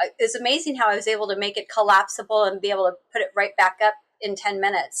to, it's amazing how I was able to make it collapsible and be able to put it right back up in 10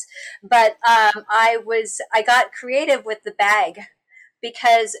 minutes. But I got creative with the bag,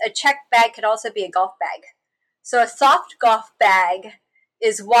 because a checked bag could also be a golf bag. So a soft golf bag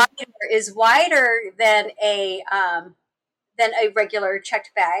is wider than a regular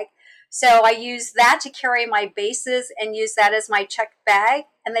checked bag. So I used that to carry my bases and use that as my checked bag.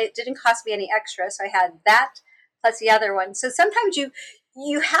 And it didn't cost me any extra. So I had that plus the other one. So sometimes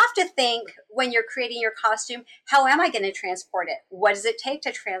you have to think, when you're creating your costume, how am I going to transport it? What does it take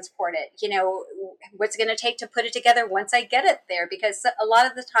to transport it? What's it going to take to put it together once I get it there? Because a lot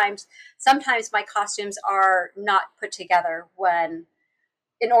of the times, sometimes my costumes are not put together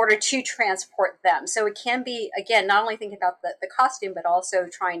in order to transport them. So it can be, again, not only thinking about the costume, but also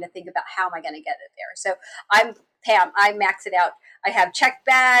trying to think about, how am I going to get it there? So Pam, I max it out. I have check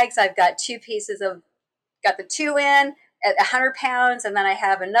bags. I've got got the 2 in at 100 pounds, and then I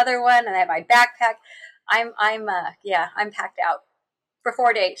have another one, and I have my backpack. I'm packed out for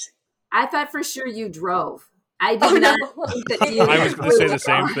 4 days. I thought for sure you drove. I did not think that you. I was going to say the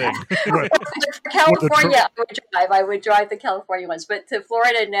same thing. For California, I would drive the California ones, but to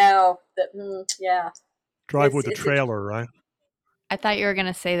Florida, no. Drive with a trailer, right? I thought you were going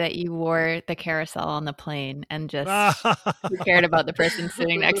to say that you wore the carousel on the plane and just cared about the person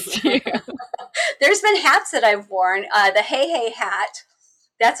sitting next to you. There's been hats that I've worn. The Hey Hey hat.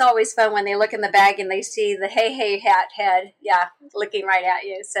 That's always fun when they look in the bag and they see the Hey Hey hat head, looking right at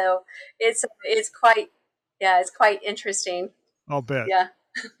you. So it's quite interesting. I'll bet. Yeah.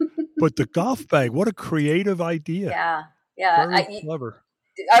 But the golf bag, what a creative idea. Yeah. Very clever.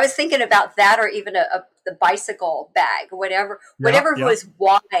 I was thinking about that, or even the bicycle bag, whatever was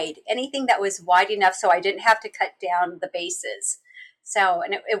wide, anything that was wide enough so I didn't have to cut down the bases. So,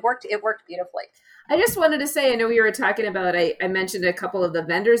 and it worked beautifully. I just wanted to say, I know we were talking about, I mentioned a couple of the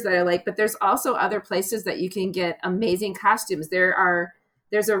vendors that I like, but there's also other places that you can get amazing costumes.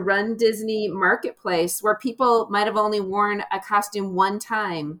 There's a Run Disney marketplace where people might have only worn a costume one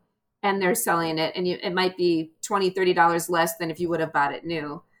time and they're selling it, and it might be $20, $30 less than if you would have bought it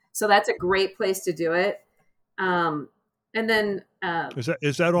new. So that's a great place to do it. And then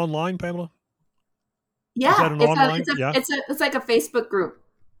is that online, Pamela? Yeah, is that an online? It's like a Facebook group.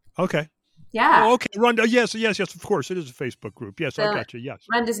 Okay. Yeah. Oh, okay. Yes. Of course, it is a Facebook group. Yes, I got you. Yes.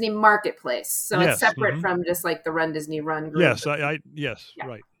 Run Disney Marketplace. So it's separate from just like the Run Disney Run group. Yes,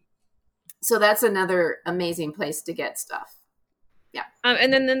 right. So that's another amazing place to get stuff. Yeah.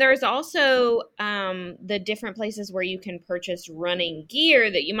 And then there's also the different places where you can purchase running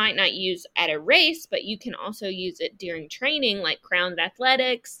gear that you might not use at a race, but you can also use it during training, like Crowned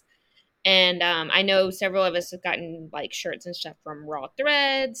Athletics. And I know several of us have gotten like shirts and stuff from Raw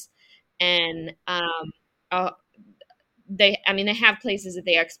Threads. And they have places at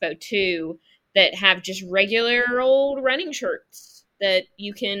the expo too that have just regular old running shirts that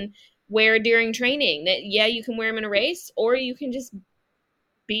you can wear during training. That you can wear them in a race, or you can just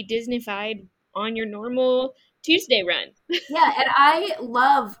be Disneyfied on your normal Tuesday run. Yeah, and I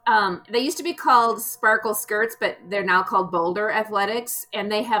love. They used to be called Sparkle skirts, but they're now called Boulder Athletics,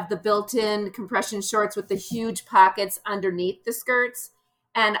 and they have the built-in compression shorts with the huge pockets underneath the skirts.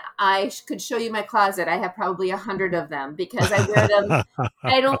 And I could show you my closet. I have probably 100 of them because I wear them.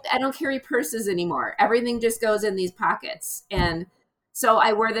 I don't carry purses anymore. Everything just goes in these pockets. And so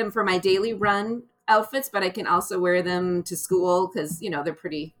I wear them for my daily run outfits, but I can also wear them to school because,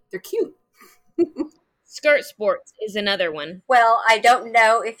 they're cute. Skirt sports is another one. Well, I don't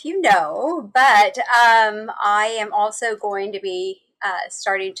know if you know, but I am also going to be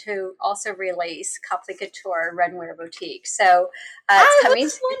starting to also release Copley Couture Runwear Boutique. So it's coming. I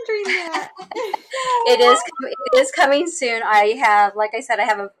was wondering that. It is coming soon. I have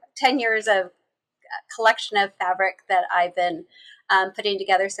 10 years of collection of fabric that I've been putting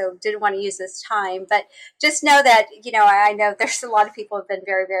together. So didn't want to use this time, but just know that, I know there's a lot of people who have been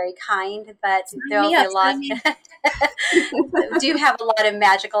very, very kind, but there'll be a lot, do have a lot of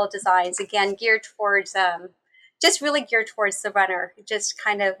magical designs, again, geared towards, just really geared towards the runner, just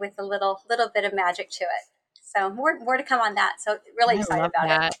kind of with a little bit of magic to it. So more to come on that. So really excited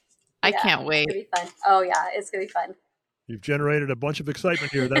about it. I can't wait. It's going to be fun. Oh yeah, it's going to be fun. You've generated a bunch of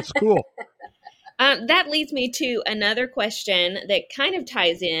excitement here. That's cool. That leads me to another question that kind of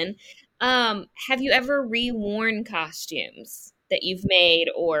ties in. Have you ever reworn costumes that you've made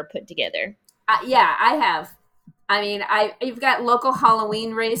or put together? Yeah, I have. I mean, you've got local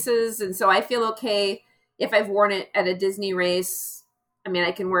Halloween races, and so I feel okay if I've worn it at a Disney race. I mean,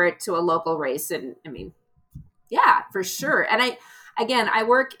 I can wear it to a local race, and I mean, yeah, for sure. And I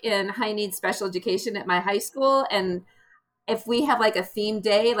work in high needs special education at my high school, and if we have like a theme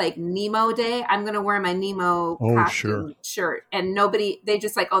day, like Nemo Day, I'm going to wear my Nemo costume shirt. And they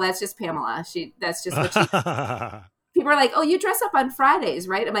just like, oh, that's just Pamela. That's just what she. People are like, oh, you dress up on Fridays,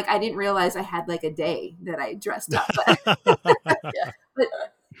 right? I'm like, I didn't realize I had like a day that I dressed up. But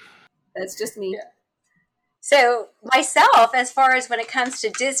that's just me. Yeah. So myself, as far as when it comes to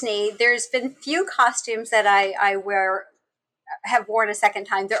Disney, there's been few costumes that I have worn a second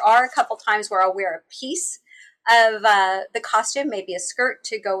time. There are a couple times where I'll wear a piece of the costume, maybe a skirt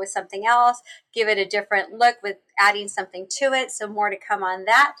to go with something else, give it a different look with adding something to it. So more to come on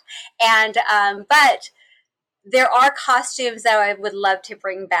that. And but there are costumes that I would love to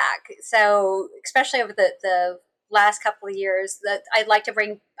bring back. So especially over the last couple of years, that I'd like to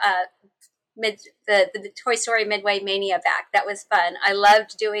bring the Toy Story Midway Mania back. That was fun. I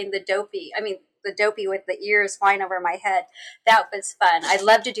loved doing the Dopey. I mean, the Dopey with the ears flying over my head. That was fun. I'd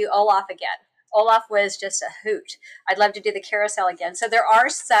love to do Olaf again. Olaf was just a hoot. I'd love to do the carousel again. So there are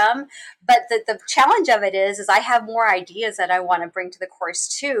some, but the challenge of it is I have more ideas that I want to bring to the course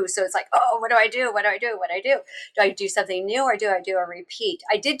too. So it's like, oh, what do I do? What do I do? What do I do? Do I do something new or do I do a repeat?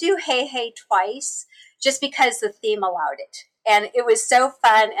 I did do Hey Hey twice just because the theme allowed it. And it was so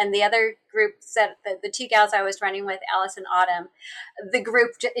fun. And the other group, the two gals I was running with, Alice and Autumn, the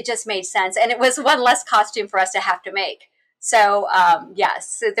group, it just made sense. And it was one less costume for us to have to make. So,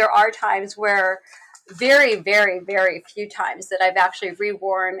 yes, so there are times where very, very, very few times that I've actually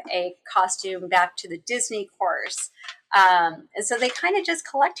reworn a costume back to the Disney course. And so they kind of just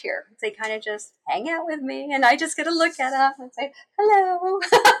collect here. They kind of just hang out with me and I just get to look at them and say, hello.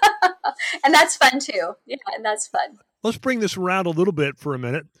 And that's fun too. Yeah, and that's fun. Let's bring this around a little bit for a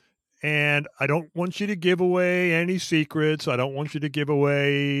minute. And I don't want you to give away any secrets. I don't want you to give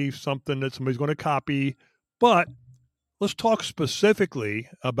away something that somebody's going to copy, but let's talk specifically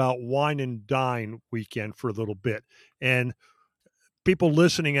about Wine and Dine weekend for a little bit. And people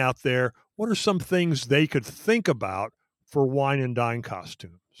listening out there, what are some things they could think about for Wine and Dine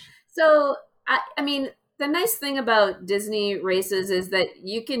costumes? So, I mean, the nice thing about Disney races is that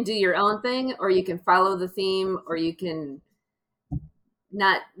you can do your own thing, or you can follow the theme, or you can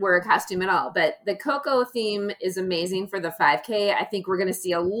not wear a costume at all. But the Coco theme is amazing for the 5K. I think we're going to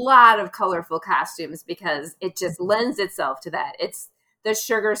see a lot of colorful costumes because it just lends itself to that. It's the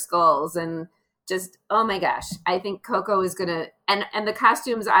sugar skulls and just, oh my gosh. I think Coco is going to, and the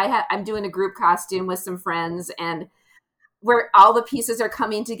costumes I'm doing a group costume with some friends, and where all the pieces are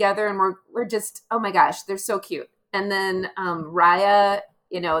coming together, and we're just, oh my gosh, they're so cute. And then Raya,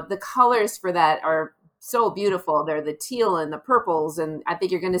 the colors for that are so beautiful. They're the teal and the purples, and I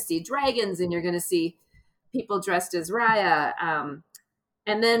think you're going to see dragons, and you're going to see people dressed as Raya.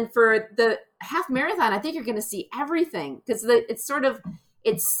 And then for the half marathon, I think you're going to see everything because it's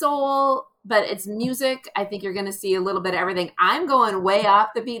soul, but it's music. I think you're going to see a little bit of everything. I'm going way off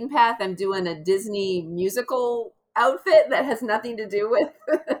the beaten path. I'm doing a Disney musical outfit that has nothing to do with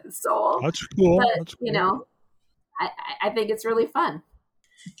soul. That's cool. But, That's cool. I think it's really fun.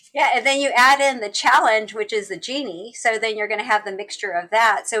 Yeah, and then you add in the challenge, which is the genie. So then you're going to have the mixture of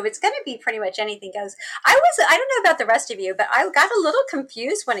that. So it's going to be pretty much anything goes. I don't know about the rest of you, but I got a little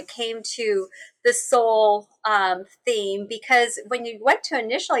confused when it came to the soul theme, because when you went to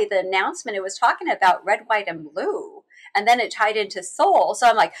initially the announcement, it was talking about red, white, and blue. And then it tied into soul. So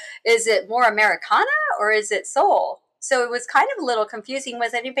I'm like, is it more Americana or is it soul? So it was kind of a little confusing.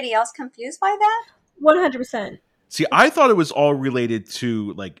 Was anybody else confused by that? 100%. See, I thought it was all related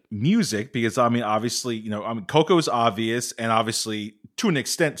to like music because obviously, Coco is obvious, and obviously to an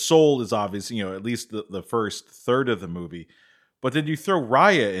extent, Soul is obvious. At least the first third of the movie. But then you throw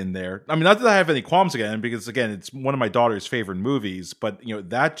Raya in there. Not that I have any qualms again, because again, it's one of my daughter's favorite movies. But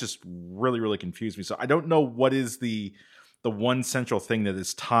that just really, really confused me. So I don't know what is the one central thing that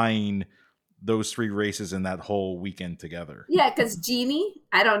is tying those three races and that whole weekend together. Yeah, because Genie,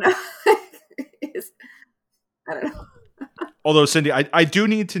 I don't know. I don't know. Although, Cindy, I do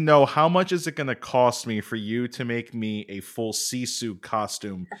need to know, how much is it going to cost me for you to make me a full Sisu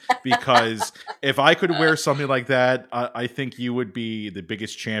costume? Because if I could wear something like that, I think you would be the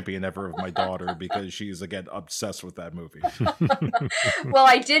biggest champion ever of my daughter, because she's, again, obsessed with that movie. Well,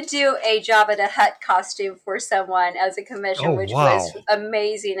 I did do a Jabba the Hutt costume for someone as a commission, which was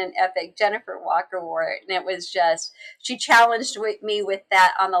amazing and epic. Jennifer Walker wore it, and it was just, she challenged me with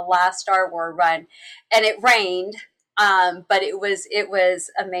that on the last Star Wars run, and it rained. But it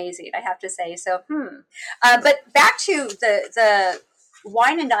was amazing, I have to say. So, but back to the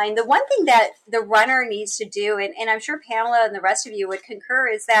Wine and Dine. The one thing that the runner needs to do, and I'm sure Pamela and the rest of you would concur,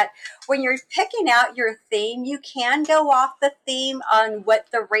 is that when you're picking out your theme, you can go off the theme on what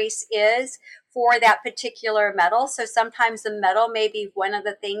the race is for that particular medal. So sometimes the medal may be one of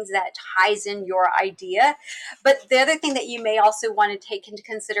the things that ties in your idea. But the other thing that you may also want to take into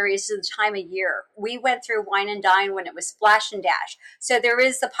consideration is the time of year. We went through Wine and Dine when it was Splash and Dash. So there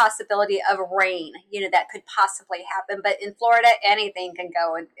is the possibility of rain, that could possibly happen. But in Florida, anything can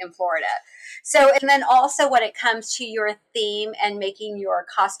go in Florida. So, and then also when it comes to your theme and making your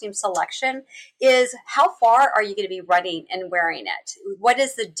costume selection is, how far are you going to be running and wearing it? What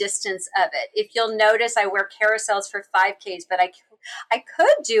is the distance of it? If you'll notice, I wear carousels for 5Ks, but I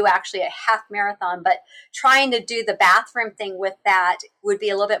could do actually a half marathon, but trying to do the bathroom thing with that would be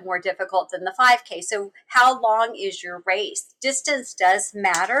a little bit more difficult than the 5K. So how long is your race? Distance does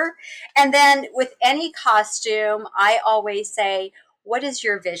matter. And then with any costume, I always say, what is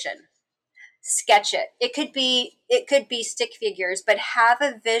your vision? sketch it. It could be stick figures, but have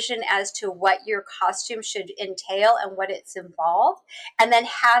a vision as to what your costume should entail and what it's involved, and then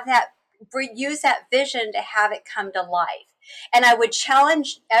use that vision to have it come to life. And I would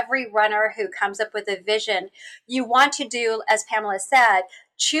challenge every runner who comes up with a vision. You want to do, as Pamela said,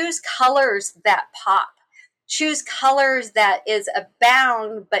 choose colors that pop. Choose colors that is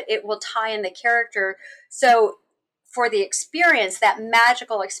abound, but it will tie in the character. So for the experience, that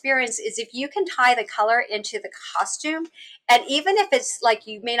magical experience is if you can tie the color into the costume, and even if it's like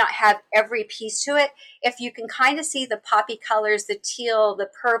you may not have every piece to it, if you can kind of see the poppy colors, the teal, the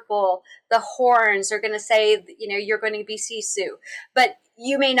purple, the horns are going to say, you're going to be Sisu, but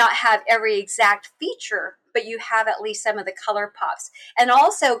you may not have every exact feature, but you have at least some of the color pops. And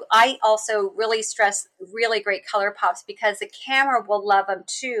also, I also really stress really great color pops because the camera will love them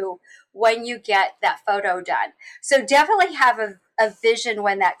too when you get that photo done. So definitely have a vision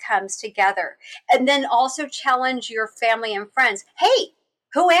when that comes together. And then also challenge your family and friends. Hey,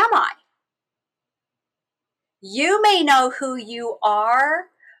 who am I? You may know who you are,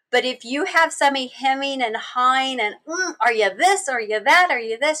 but if you have somebody hemming and hawing and, are you this, are you that, are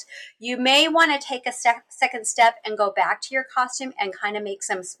you this, you may want to take a second step and go back to your costume and kind of make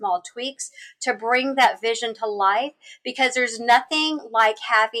some small tweaks to bring that vision to life, because there's nothing like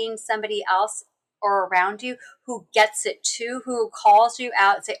having somebody else or around you who gets it too, who calls you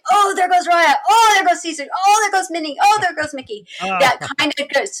out and say, oh, there goes Raya. Oh, there goes Caesar. Oh, there goes Minnie. Oh, there goes Mickey. That kind of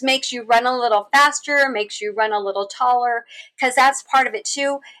just makes you run a little faster, makes you run a little taller, because that's part of it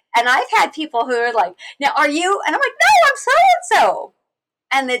too. And I've had people who are like, now are you? And I'm like, no, I'm so-and-so.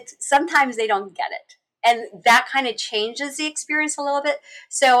 And sometimes they don't get it. And that kind of changes the experience a little bit.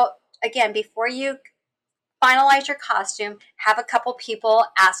 So again, before you finalize your costume, have a couple people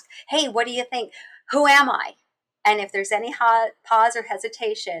ask, hey, what do you think? Who am I? And if there's any pause or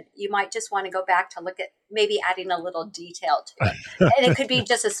hesitation, you might just want to go back to look at maybe adding a little detail to it. And it could be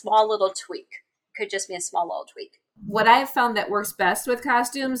just a small little tweak. It could just be a small little tweak. What I have found that works best with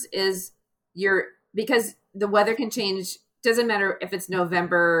costumes is because the weather can change. Doesn't matter if it's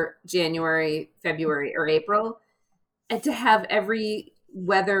November, January, February, or April, and to have every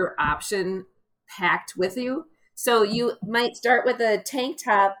weather option packed with you. So you might start with a tank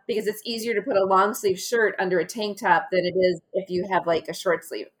top because it's easier to put a long sleeve shirt under a tank top than it is if you have like a short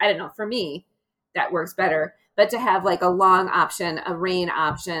sleeve. I don't know. For me, that works better. But to have like a long option, a rain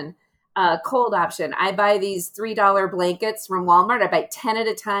option, a cold option. I buy these $3 blankets from Walmart. I buy 10 at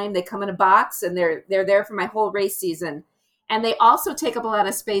a time. They come in a box and they're there for my whole race season. And they also take up a lot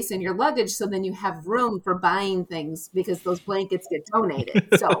of space in your luggage. So then you have room for buying things because those blankets get donated.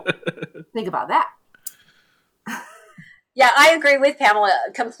 So think about that. Yeah, I agree with Pamela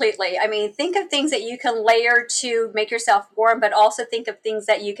completely. I mean, think of things that you can layer to make yourself warm, but also think of things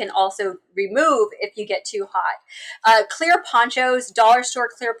that you can also remove if you get too hot. Clear ponchos, dollar store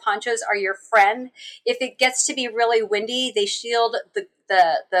clear ponchos are your friend. If it gets to be really windy, they shield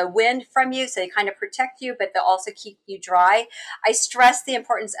the wind from you, so they kind of protect you, but they'll also keep you dry. I stress the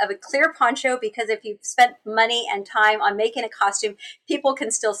importance of a clear poncho because if you've spent money and time on making a costume, people can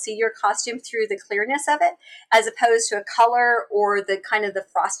still see your costume through the clearness of it, as opposed to a color or the kind of the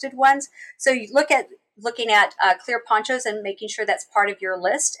frosted ones. So you looking at clear ponchos and making sure that's part of your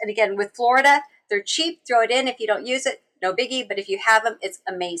list. And again, with Florida, they're cheap. Throw it in. If you don't use it, no biggie, but if you have them, it's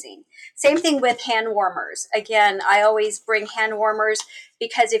amazing. Same thing with hand warmers. Again, I always bring hand warmers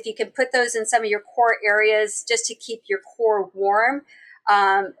because if you can put those in some of your core areas just to keep your core warm,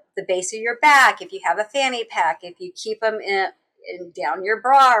 the base of your back, if you have a fanny pack, if you keep them in down your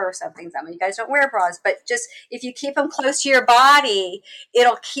bra or something. Some of you guys don't wear bras, but just if you keep them close to your body,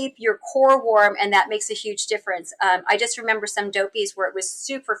 it'll keep your core warm, and that makes a huge difference. I just remember some dopies where it was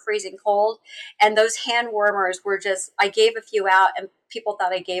super freezing cold, and those hand warmers were just, I gave a few out, and people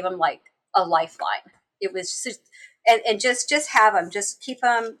thought I gave them like a lifeline. It was just, and just have them, just keep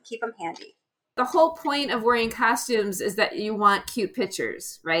them handy. The whole point of wearing costumes is that you want cute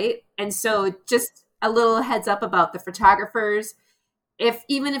pictures, right? And so just a little heads up about the photographers.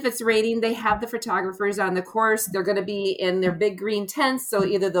 Even if it's raining, they have the photographers on the course. They're going to be in their big green tents. So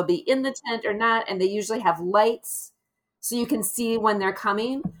either they'll be in the tent or not. And they usually have lights so you can see when they're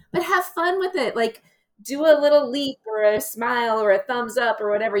coming, but have fun with it. Like do a little leap or a smile or a thumbs up or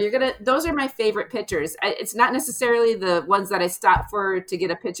whatever. Those are my favorite pictures. It's not necessarily the ones that I stop for to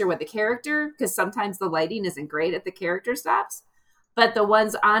get a picture with the character, because sometimes the lighting isn't great at the character stops. But the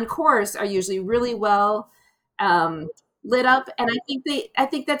ones on course are usually really well lit up, and I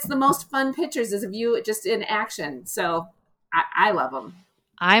think that's the most fun pictures is of you just in action. So I love them.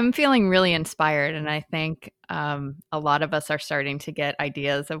 I'm feeling really inspired, and I think a lot of us are starting to get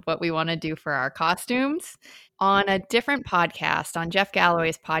ideas of what we want to do for our costumes. On a different podcast, on Jeff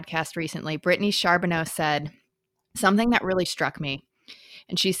Galloway's podcast recently, Brittany Charbonneau said something that really struck me.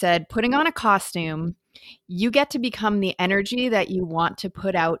 And she said, putting on a costume, you get to become the energy that you want to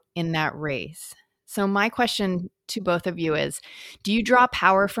put out in that race. So my question to both of you is, do you draw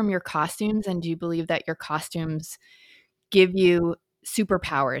power from your costumes, and do you believe that your costumes give you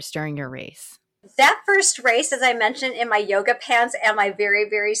superpowers during your race? That first race, as I mentioned, in my yoga pants and my very,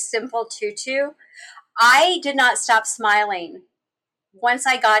 very simple tutu, I did not stop smiling once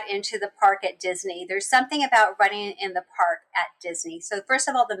I got into the park at Disney. There's something about running in the park at Disney. So first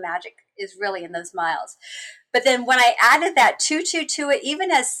of all, the magic is really in those miles. But then when I added that tutu to it, even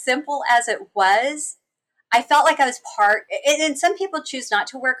as simple as it was, I felt like I was part, and some people choose not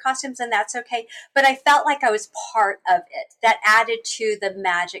to wear costumes, and that's okay, but I felt like I was part of it. That added to the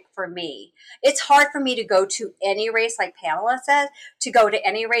magic for me. It's hard for me to go to any race, like Pamela said, to go to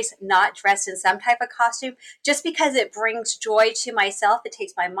any race not dressed in some type of costume, just because it brings joy to myself. It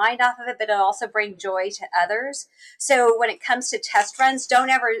takes my mind off of it, but it also brings joy to others. So when it comes to test runs, don't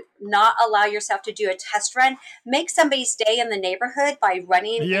ever not allow yourself to do a test run. Make somebody's day in the neighborhood by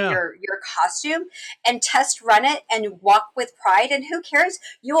running in your costume, and test run it and walk with pride. And who cares?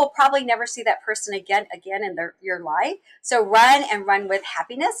 You will probably never see that person again in your life. So run, and run with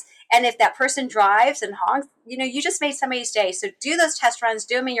happiness. And if that person drives and honks, you just made somebody's day. So do those test runs,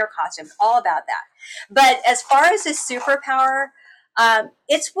 do them in your costume, all about that. But as far as the superpower,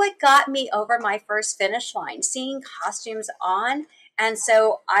 it's what got me over my first finish line, seeing costumes on. And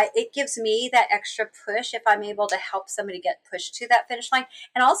so it gives me that extra push if I'm able to help somebody get pushed to that finish line,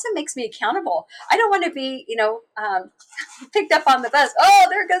 and also makes me accountable. I don't want to be, picked up on the bus. Oh,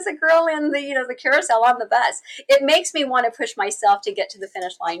 there goes a girl in the carousel on the bus. It makes me want to push myself to get to the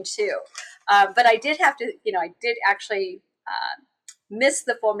finish line too. But I did have to, I did actually miss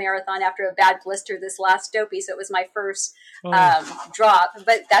the full marathon after a bad blister this last Dopey. So it was my first drop,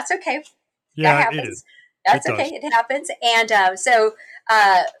 but that's okay. Yeah, that happens. It is. That's okay. It happens. And so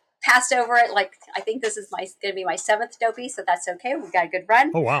passed over it. Like, I think this is going to be my 7th Dopey, so that's okay. We got a good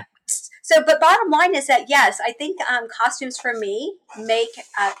run. Oh, wow. So, but bottom line is that, yes, I think costumes for me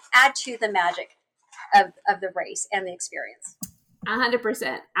add to the magic of the race and the experience.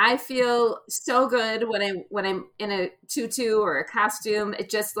 100%. I feel so good when I'm in a tutu or a costume.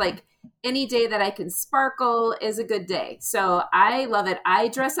 It just like any day that I can sparkle is a good day. So I love it. I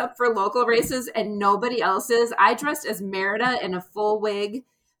dress up for local races and nobody else's. I dressed as Merida in a full wig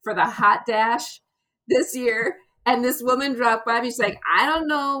for the Hot Dash this year. And this woman dropped by me. She's like, I don't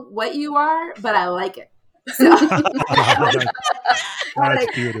know what you are, but I like it. So,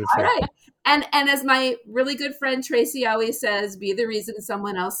 That's beautiful. All right. And as my really good friend Tracy always says, be the reason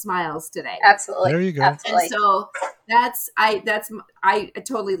someone else smiles today. Absolutely. There you go. Absolutely. And so I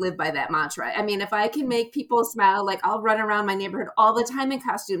totally live by that mantra. I mean, if I can make people smile, like I'll run around my neighborhood all the time in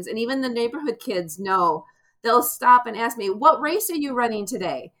costumes, and even the neighborhood kids know, they'll stop and ask me, what race are you running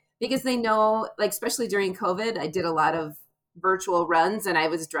today? Because they know, like, especially during COVID, I did a lot of virtual runs and I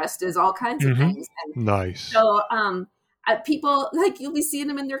was dressed as all kinds of things. And nice. so, people, like, you'll be seeing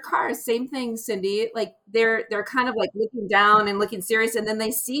them in their cars. Same thing, Cindy. Like they're kind of like looking down and looking serious, and then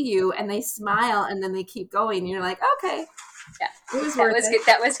they see you and they smile, and then they keep going. And you're like, okay, yeah, it was good.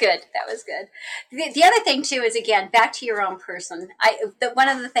 That was good. The other thing too is, again, back to your own person. One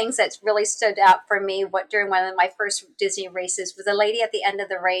of the things that's really stood out for me during one of my first Disney races was a lady at the end of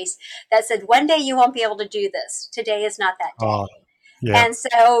the race that said, "One day you won't be able to do this. Today is not that day." Yeah. And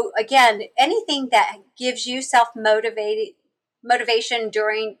so, again, anything that gives you motivation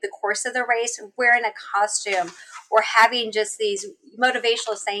during the course of the race, wearing a costume or having just these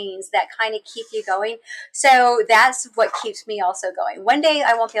motivational sayings that kind of keep you going. So that's what keeps me also going. One day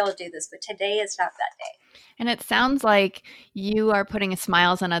I won't be able to do this, but today is not that day. And it sounds like you are putting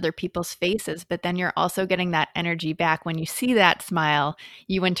smiles on other people's faces, but then you're also getting that energy back. When you see that smile,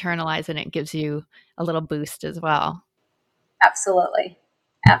 you internalize and it gives you a little boost as well. Absolutely.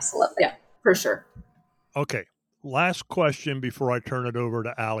 Yeah, for sure. Okay. Last question before I turn it over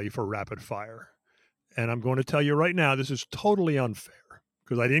to Allie for rapid fire. And I'm going to tell you right now, this is totally unfair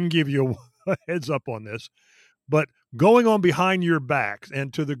because I didn't give you a heads up on this. But going on behind your backs,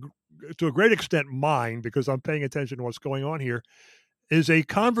 and to a great extent mine, because I'm paying attention to what's going on here, is a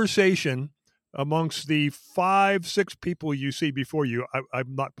conversation amongst the 5-6 people you see before you.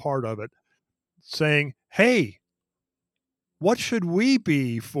 I'm not part of it. Saying, hey, what should we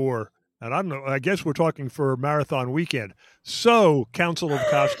be for? And I don't know, I guess we're talking for marathon weekend. So, Council of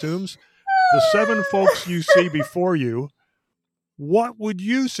Costumes, the 7 folks you see before you, What would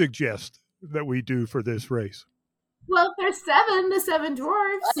you suggest that we do for this race? Well, if there's 7, the 7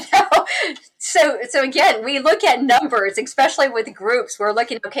 dwarfs. So again, we look at numbers, especially with groups. We're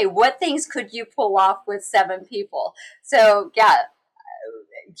looking, okay, what things could you pull off with 7 people? So yeah,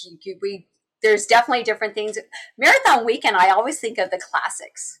 there's definitely different things. Marathon weekend, I always think of the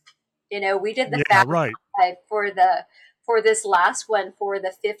classics. We did the Fast right. Five for this last one for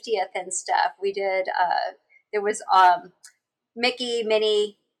the 50th and stuff. We did. There was Mickey,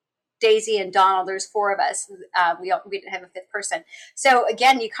 Minnie, Daisy, and Donald. There's 4 of us. We didn't have a 5th person. So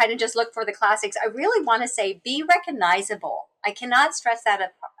again, you kind of just look for the classics. I really want to say be recognizable. I cannot stress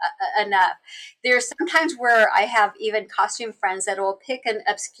that enough. There's sometimes where I have even costume friends that will pick an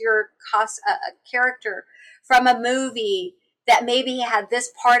obscure character from a movie that maybe had this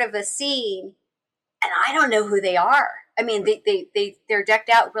part of a scene, and I don't know who they are. I mean, they're decked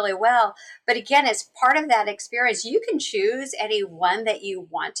out really well. But again, it's part of that experience. You can choose any one that you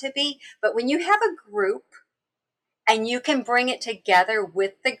want to be, but when you have a group and you can bring it together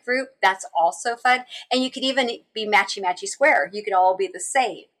with the group, that's also fun. And you could even be matchy square. You could all be the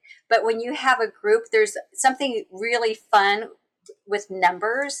same. But when you have a group, there's something really fun with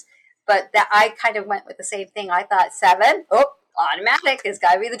numbers. But that I kind of went with the same thing. I thought 7, automatic, it's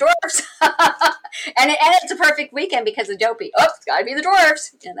got to be the dwarves. and it's a perfect weekend because of Dopey. It's got to be the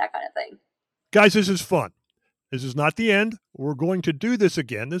dwarves, that kind of thing. Guys, this is fun. This is not the end. We're going to do this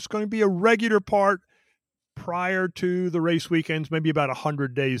again. This is going to be a regular part prior to the race weekends, maybe about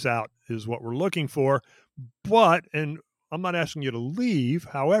 100 days out is what we're looking for. But, and I'm not asking you to leave,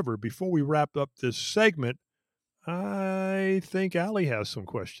 however, before we wrap up this segment, I think Allie has some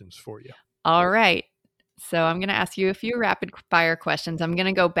questions for you. All right. So I'm going to ask you a few rapid fire questions. I'm going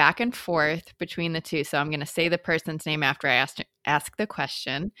to go back and forth between the two. So I'm going to say the person's name after I ask the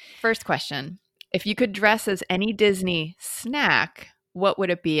question. First question. If you could dress as any Disney snack, what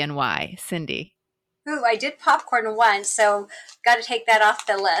would it be and why? Cindy. Ooh, I did popcorn once, so got to take that off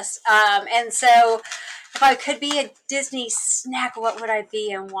the list. And so if I could be a Disney snack, what would I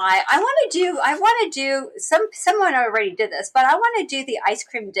be and why? I want to do someone already did this, but I want to do the ice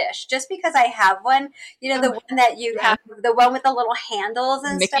cream dish just because I have one. The one that you have, the one with the little handles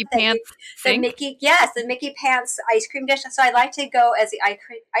and Mickey stuff. Pants. The Mickey Pants ice cream dish. So I'd like to go as the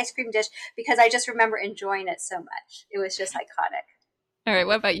ice cream dish because I just remember enjoying it so much. It was just iconic. All right.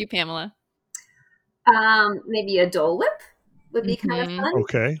 What about you, Pamela? Maybe a Dole Whip would be kind of fun.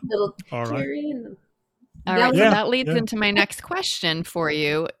 Okay. A little all right. All right, so that leads into my next question for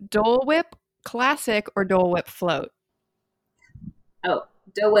you. Dole Whip Classic or Dole Whip Float? Oh,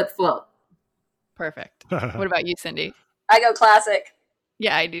 Dole Whip Float. Perfect. What about you, Cindy? I go Classic.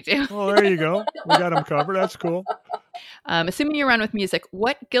 Yeah, I do too. Well, there you go. We got them covered. That's cool. Assuming you run with music,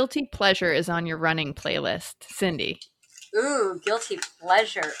 what guilty pleasure is on your running playlist? Cindy. Ooh, guilty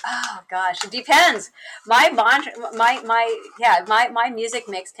pleasure. Oh gosh, it depends. My music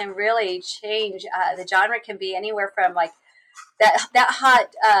mix can really change. The genre can be anywhere from like that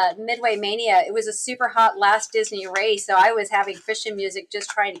hot Midway Mania. It was a super hot last Disney race, so I was having Christian music just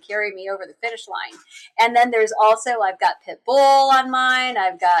trying to carry me over the finish line. And then there's also I've got Pitbull on mine.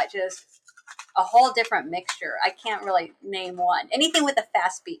 I've got just a whole different mixture. I can't really name one. Anything with a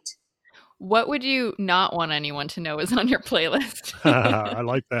fast beat. What would you not want anyone to know is on your playlist? I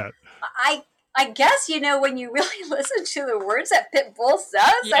like that. I guess, when you really listen to the words that Pitbull says,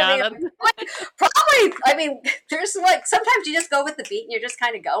 there's sometimes you just go with the beat and you're just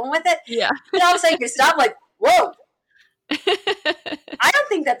kind of going with it. Yeah. And all of a sudden you stop like, whoa. I don't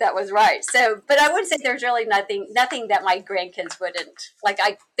think that was right. So, but I would say there's really nothing that my grandkids wouldn't,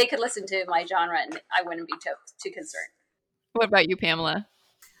 they could listen to my genre and I wouldn't be too concerned. What about you, Pamela?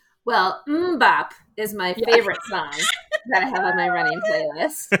 Well, Bop is my favorite song that I have on my running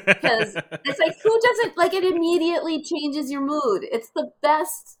playlist because it's like, who doesn't like it? Immediately changes your mood. It's the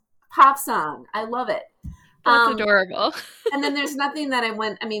best pop song. I love it. That's adorable. And then there's nothing that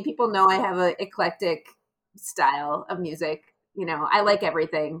people know I have an eclectic style of music. I like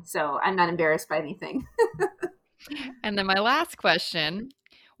everything, so I'm not embarrassed by anything. And then my last question,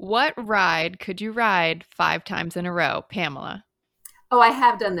 what ride could you ride 5 times in a row, Pamela? Oh, I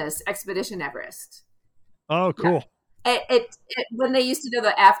have done this. Expedition Everest. Oh, cool. Yeah. It when they used to do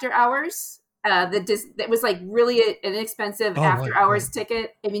the after hours, it was like really an inexpensive after hours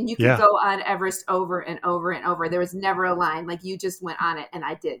ticket. I mean, you could go on Everest over and over and over. There was never a line. Like you just went on it, and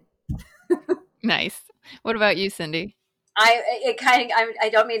I did. Nice. What about you, Cindy? I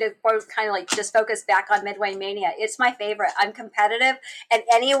don't mean to kind of like just focus back on Midway Mania. It's my favorite. I'm competitive, and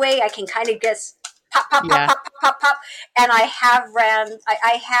anyway, I can kind of guess. Pop, pop, pop. And I have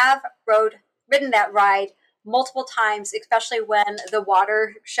ridden that ride multiple times, especially when the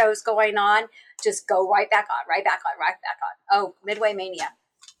water show's going on, just go right back on. Oh, Midway Mania.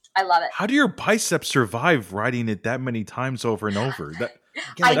 I love it. How do your biceps survive riding it that many times over and over?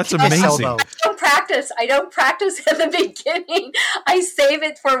 That's amazing. I don't practice in the beginning. I save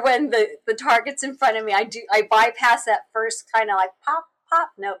it for when the target's in front of me. I bypass that first kind of like pop.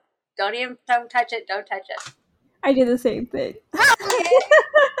 Nope. Don't touch it. Don't touch it. I do the same thing.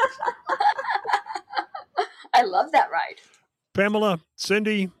 I love that ride. Pamela,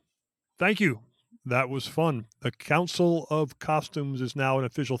 Cindy, thank you. That was fun. The Council of Costumes is now an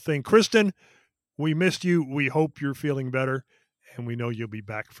official thing. Kristen, we missed you. We hope you're feeling better, and we know you'll be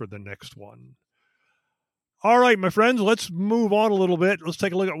back for the next one. All right, my friends, let's move on a little bit. Let's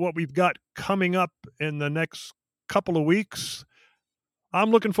take a look at what we've got coming up in the next couple of weeks.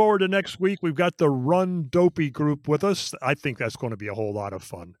 I'm looking forward to next week. We've got the Run Dopey group with us. I think that's going to be a whole lot of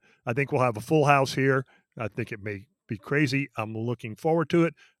fun. I think we'll have a full house here. I think it may be crazy. I'm looking forward to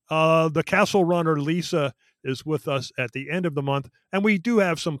it. The Castle Runner, Lisa, is with us at the end of the month, and we do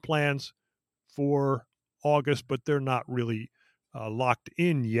have some plans for August, but they're not really locked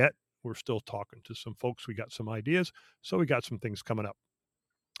in yet. We're still talking to some folks. We got some ideas, so we got some things coming up.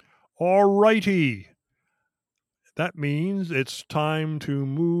 All righty. That means it's time to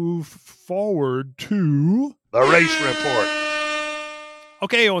move forward to the race report.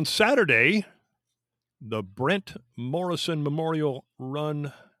 Okay, on Saturday, the Brent Morrison Memorial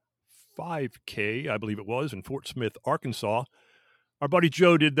Run 5K, I believe it was, in Fort Smith, Arkansas. Our buddy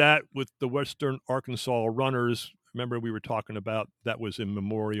Joe did that with the Western Arkansas Runners. Remember, we were talking about that was in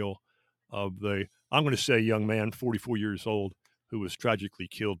memorial of the, I'm going to say, young man, 44 years old, who was tragically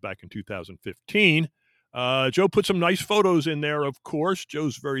killed back in 2015. Joe put some nice photos in there, of course.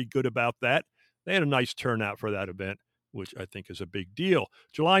 Joe's very good about that. They had a nice turnout for that event, which I think is a big deal.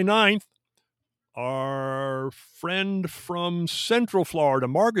 July 9th, our friend from Central Florida,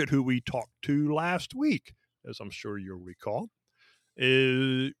 Margaret, who we talked to last week, as I'm sure you'll recall,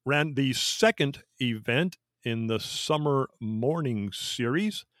 ran the second event in the Summer Morning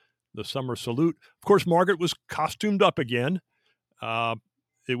Series, the Summer Salute. Of course, Margaret was costumed up again.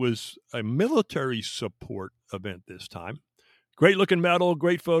 It was a military support event this time. Great looking medal,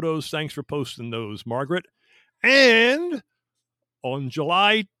 great photos. Thanks for posting those, Margaret. And on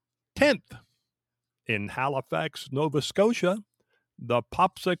July 10th in Halifax, Nova Scotia, the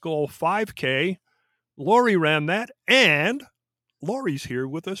Popsicle 5K, Lori ran that, and Lori's here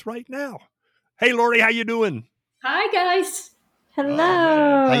with us right now. Hey, Lori, how you doing? Hi, guys. Hello.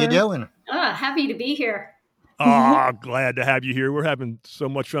 How you doing? Happy to be here. Glad to have you here. We're having so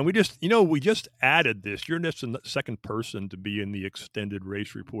much fun. We just added this. You're just the second person to be in the extended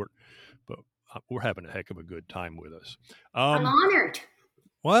race report, but we're having a heck of a good time with us. I'm honored.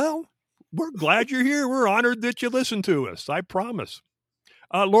 Well, we're glad you're here. We're honored that you listen to us. I promise.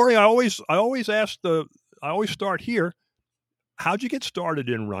 Lori, I always start here. How'd you get started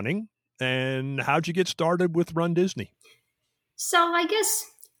in running, and how'd you get started with Run Disney? So I guess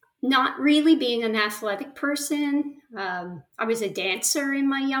not really being an athletic person. I was a dancer in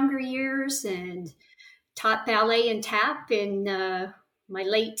my younger years and taught ballet and tap in my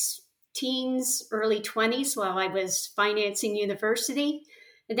late teens, early 20s while I was financing university.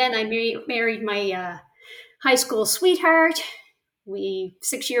 And then I married my high school sweetheart.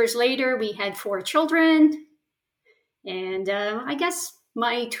 6 years later, we had 4 children. And I guess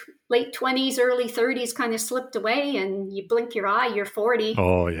my late 20s, early 30s kind of slipped away, and you blink your eye, you're 40.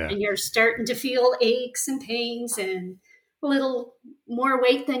 Oh, yeah. And you're starting to feel aches and pains and a little more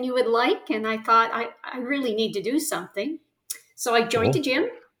weight than you would like. And I thought, I really need to do something. So I joined a gym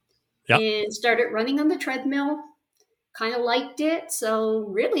and started running on the treadmill. Kind of liked it. So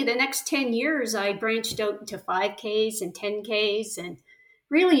really the next 10 years, I branched out into 5Ks and 10Ks and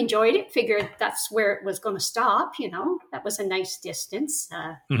really enjoyed it. Figured that's where it was going to stop. That was a nice distance.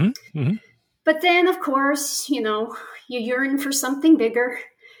 But then, of course, you yearn for something bigger.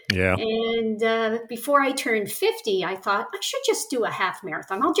 Yeah. And before I turned 50, I thought I should just do a half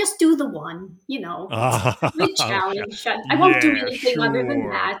marathon. I'll just do the one, the challenge. I won't do anything other than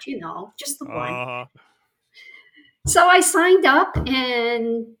that, just the one. So I signed up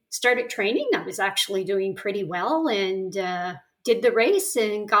and started training. I was actually doing pretty well and did the race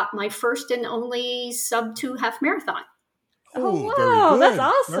and got my first and only sub-2 half marathon. Oh, wow. That's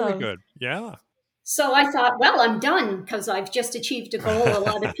awesome. Very good. Yeah. So I thought, well, I'm done because I've just achieved a goal a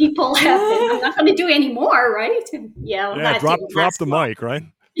lot of people have been. I'm not going to do any more, right? And drop the mic, right?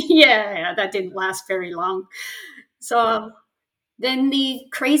 Yeah, that didn't last very long. So then the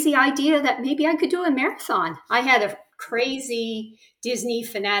crazy idea that maybe I could do a marathon. I had a crazy Disney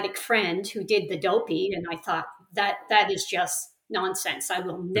fanatic friend who did the Dopey, and I thought that is just nonsense. I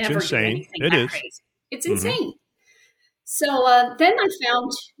will never do anything that crazy. It's insane. So then I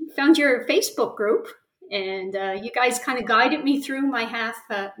found your Facebook group, and you guys kind of guided me through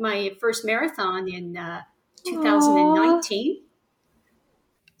my first marathon in 2019.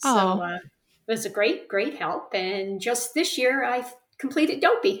 So it was a great help. And just this year, I've completed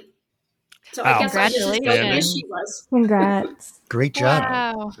Dopey. So I guess I was as dopey as she was. Congrats. Great job.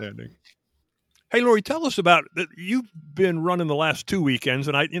 Wow. Hey, Lori, tell us about you've been running the last 2 weekends,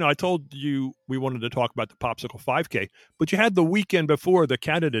 and I told you we wanted to talk about the Popsicle 5K, but you had the weekend before the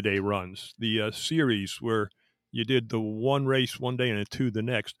Canada Day runs, the series where you did the one race one day and a two the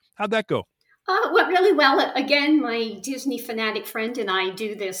next. How'd that go? It went really well. Again, my Disney fanatic friend and I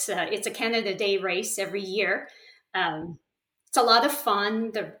do this. It's a Canada Day race every year. It's a lot of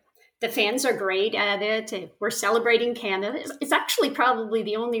fun. The fans are great at it. We're celebrating Canada. It's actually probably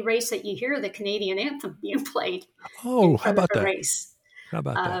the only race that you hear the Canadian anthem being played. Oh, how about that? Race. How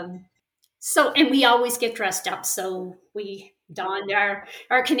about that? So, and we always get dressed up. So we donned our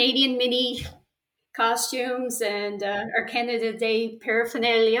Canadian mini costumes and our Canada Day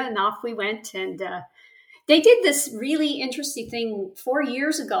paraphernalia, and off we went. And they did this really interesting thing 4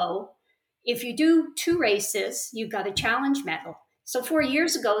 years ago. If you do 2 races, you've got a challenge medal. So 4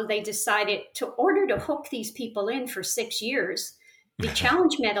 years ago, they decided to hook these people in for 6 years. The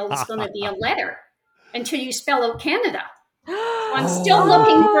challenge medal is going to be a letter until you spell out Canada. So I'm still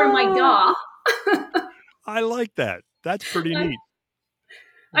looking for my DAW. I like that. That's pretty neat.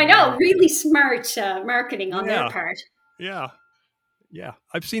 I know, really smart marketing on their part. Yeah.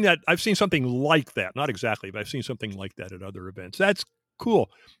 I've seen that. I've seen something like that. Not exactly, but I've seen something like that at other events. That's cool.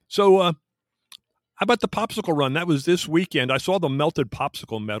 So, how about the Popsicle Run? That was this weekend. I saw the melted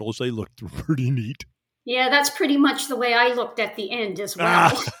popsicle medals. They looked pretty neat. Yeah, that's pretty much the way I looked at the end as well.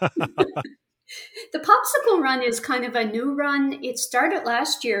 The Popsicle Run is kind of a new run. It started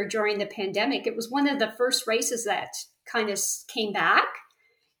last year during the pandemic. It was one of the first races that kind of came back.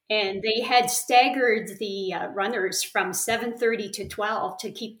 And they had staggered the runners from 7:30 to 12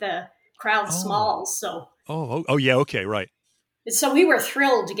 to keep the crowd small. So. Oh, yeah. Okay, right. So we were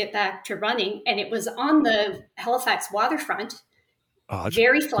thrilled to get back to running, and it was on the Halifax waterfront. Oh,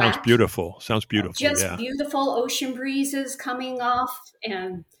 very flat. Sounds beautiful. Just beautiful ocean breezes coming off,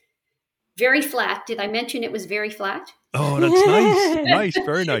 and very flat. Did I mention it was very flat? Oh, that's nice. Nice,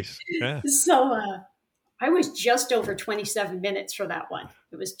 very nice. Yeah. So I was just over 27 minutes for that one.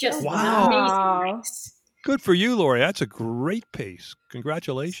 It was just an amazing race. Good for you, Lori. That's a great pace.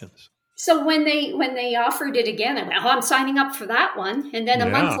 Congratulations. So when they offered it again, I went, I'm signing up for that one. And then a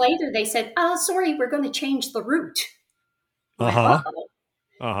month later, they said, sorry, we're going to change the route. Well,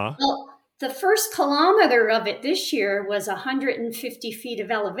 the first kilometer of it this year was 150 feet of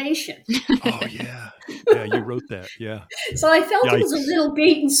elevation. Oh, yeah. Yeah, you wrote that. Yeah. So I felt it was a little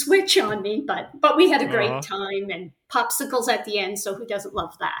bait and switch on me, but we had a great time and popsicles at the end. So who doesn't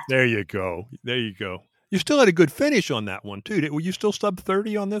love that? There you go. You still had a good finish on that one, too. Were you still sub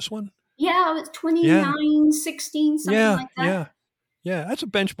 30 on this one? Yeah, it was 29, 16, something like that. Yeah, that's a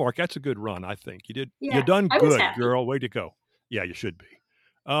benchmark. That's a good run, I think. You did. Yeah, you done good, girl. Way to go. Yeah, you should be.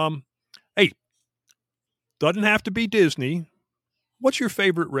 Hey, doesn't have to be Disney. What's your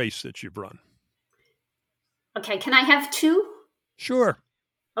favorite race that you've run? Okay, can I have 2? Sure.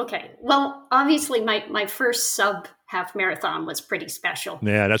 Okay, well, obviously my first sub half marathon was pretty special.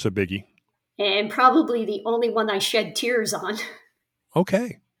 Yeah, that's a biggie. And probably the only one I shed tears on.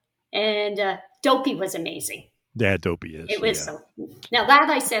 Okay. And Dopey was amazing. Yeah, Dopey is. It was so. Now that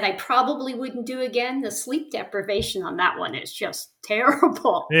I said I probably wouldn't do again. The sleep deprivation on that one is just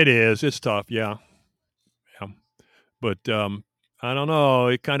terrible. It is. It's tough. Yeah. But I don't know.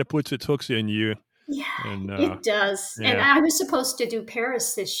 It kind of puts its hooks in you. Yeah, it does. Yeah. And I was supposed to do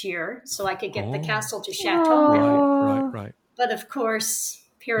Paris this year so I could get the Castle de Chateau. Right. But of course,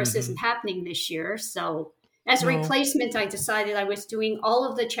 Paris isn't happening this year. So as a replacement, I decided I was doing all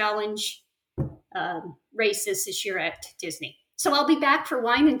of the challenge races this year at Disney. So I'll be back for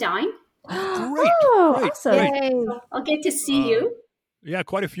Wine and Dine. Great. Awesome. So I'll get to see you. Yeah,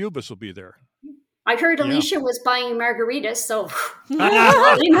 quite a few of us will be there. I heard Alicia was buying margaritas, so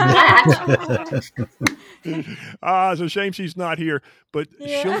it's a shame she's not here, but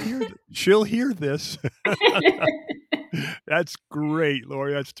she'll hear this. That's great,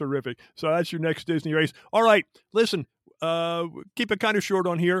 Lori. That's terrific. So that's your next Disney race. All right, listen, keep it kind of short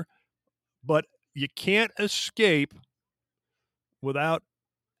on here, but you can't escape without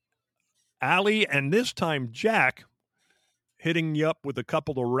Allie and this time Jack hitting you up with a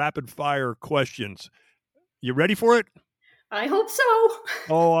couple of rapid fire questions. You ready for it? I hope so.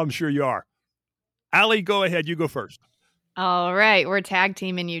 Oh, I'm sure you are. Allie, go ahead. You go first. All right. We're tag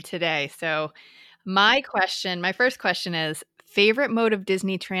teaming you today. So my first question is, favorite mode of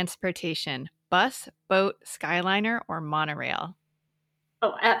Disney transportation, bus, boat, Skyliner, or monorail?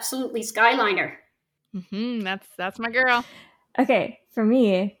 Oh, absolutely, Skyliner. That's my girl. Okay, for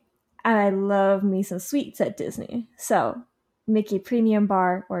me, I love me some sweets at Disney. So, Mickey Premium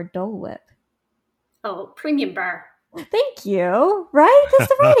Bar or Dole Whip? Oh, Premium Bar. Thank you. Right? That's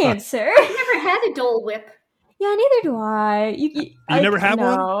the right answer. I've never had a Dole Whip. Yeah, neither do I. You never had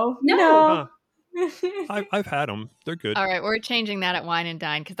one? No. I've had them. They're good. All right, we're changing that at Wine and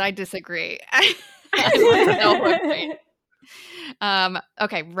Dine because I disagree. I love Dole Whip.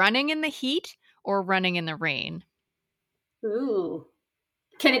 Okay, running in the heat or running in the rain? Ooh.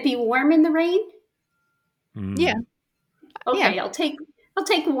 Can it be warm in the rain? Yeah. Okay, yeah. I'll take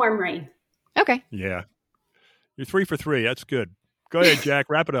warm rain. Okay. Yeah. You're 3 for 3. That's good. Go ahead, Jack.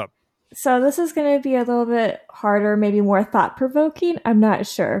 Wrap it up. So this is going to be a little bit harder, maybe more thought-provoking. I'm not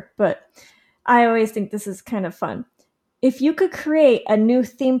sure, but I always think this is kind of fun. If you could create a new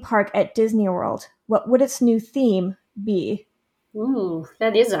theme park at Disney World, what would its new theme be? Ooh,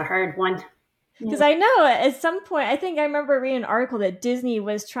 that is a hard one. Because I know at some point, I think I remember reading an article that Disney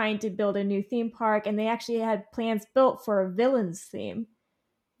was trying to build a new theme park, and they actually had plans built for a villain's theme,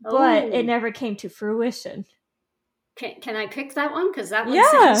 but it never came to fruition. Can I pick that one? Because that one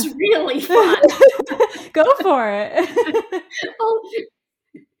sounds really fun. Go for it. Oh,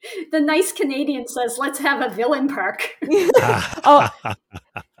 the nice Canadian says, let's have a villain park.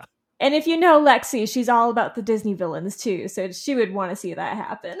 And if you know Lexi, she's all about the Disney villains too, so she would want to see that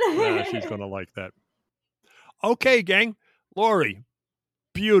happen. She's going to like that. Okay, gang. Lori,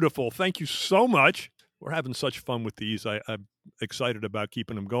 beautiful. Thank you so much. We're having such fun with these. I'm excited about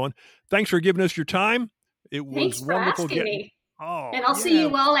keeping them going. Thanks for giving us your time. It was Thanks for wonderful asking me. Oh, and I'll see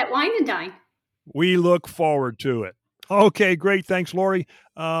you all at Wine and Dine. We look forward to it. Okay, great. Thanks, Lori.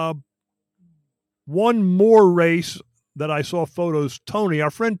 One more race that I saw photos. Tony,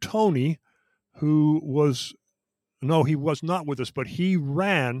 our friend Tony, he was not with us, but he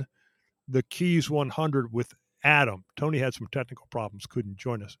ran the Keys 100 with Adam. Tony had some technical problems, couldn't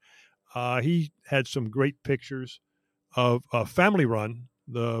join us. He had some great pictures of a family run,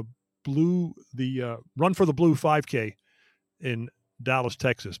 the Run for the Blue 5K in Dallas,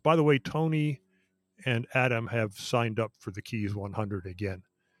 Texas. By the way, Tony and Adam have signed up for the Keys 100 again.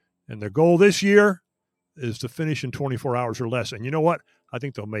 And their goal this year is to finish in 24 hours or less. And you know what? I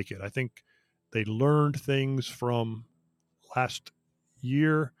think they'll make it. I think they learned things from last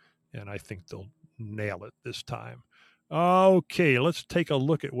year, and I think they'll nail it this time. Okay, let's take a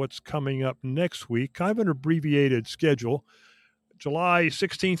look at what's coming up next week. Kind of an abbreviated schedule. July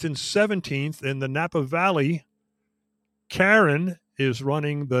 16th and 17th in the Napa Valley, Karen is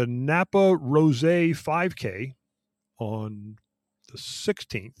running the Napa Rosé 5K on the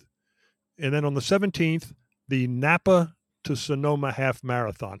 16th. And then on the 17th, the Napa to Sonoma Half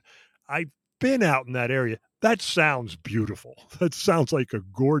Marathon. I've been out in that area. That sounds beautiful. That sounds like a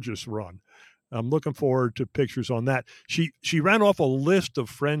gorgeous run. I'm looking forward to pictures on that. She ran off a list of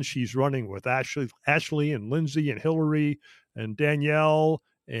friends she's running with, Ashley and Lindsay and Hillary and Danielle,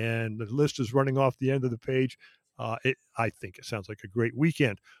 and the list is running off the end of the page. I think it sounds like a great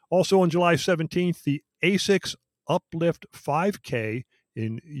weekend. Also on July 17th, the ASICS Uplift 5K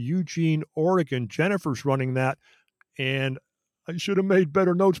in Eugene, Oregon. Jennifer's running that, and I should have made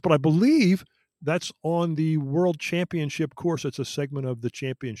better notes, but I believe that's on the World Championship course. It's a segment of the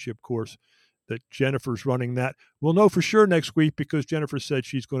championship course that Jennifer's running that. We'll know for sure next week because Jennifer said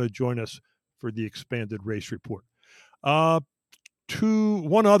she's going to join us for the expanded race report.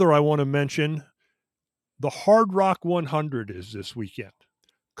 One other I want to mention, the Hard Rock 100 is this weekend.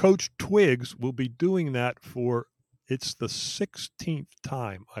 Coach Twiggs will be doing that it's the 16th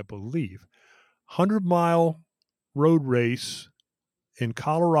time, I believe. 100-mile road race in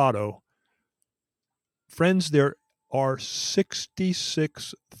Colorado. Friends, there are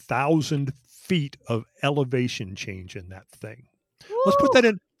 66,000 feet of elevation change in that thing. Woo! Let's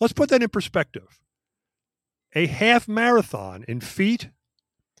put that in perspective. A half marathon in feet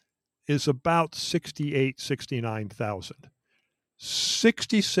is about 69,000.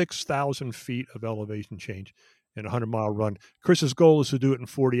 66,000 feet of elevation change in a 100-mile run. Chris's goal is to do it in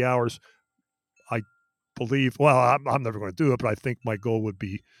 40 hours. I believe, I'm never going to do it, but I think my goal would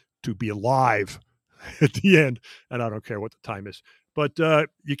be to be alive at the end, and I don't care what the time is. But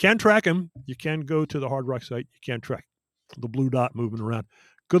you can track him. You can go to the Hard Rock site. You can track the blue dot moving around.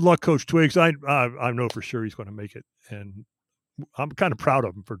 Good luck, Coach Twiggs. I know for sure he's going to make it, and I'm kind of proud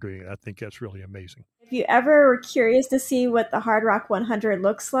of them for doing it. I think that's really amazing. If you ever were curious to see what the Hard Rock 100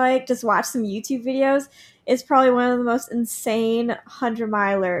 looks like, just watch some YouTube videos. It's probably one of the most insane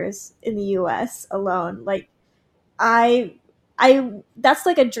 100-milers in the U.S. alone. Like, that's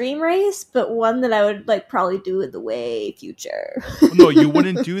like a dream race, but one that I would like probably do in the way future. No, you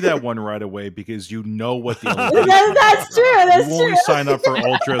wouldn't do that one right away because you know what the elevation is. That's true. That's you true. only sign up for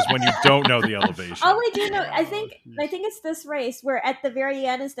ultras when you don't know the elevation. Oh, I do know. I think it's this race where at the very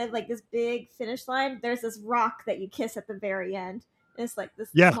end, instead of like this big finish line, there's this rock that you kiss at the very end. And it's like this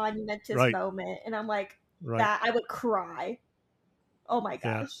monumentous moment, and I'm like, that I would cry. Oh my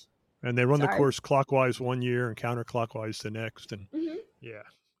gosh. Yeah. And they run the course clockwise one year and counterclockwise the next. And yeah,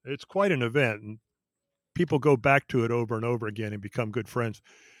 it's quite an event. And people go back to it over and over again and become good friends.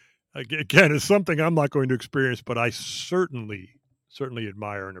 Again, it's something I'm not going to experience, but I certainly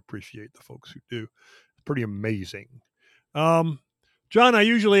admire and appreciate the folks who do. It's pretty amazing. John, I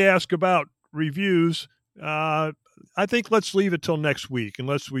usually ask about reviews. I think let's leave it till next week,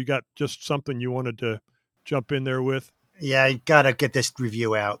 unless we got just something you wanted to jump in there with. Yeah, I got to get this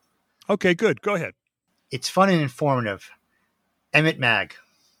review out. Okay, good. Go ahead. It's fun and informative. Emmett Mag.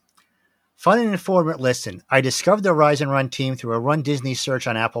 Fun and informative listen. I discovered the Rise and Run team through a Run Disney search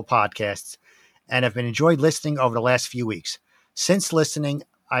on Apple Podcasts and have been enjoyed listening over the last few weeks. Since listening,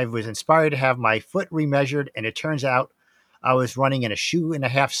 I was inspired to have my foot remeasured, and it turns out I was running in a shoe and a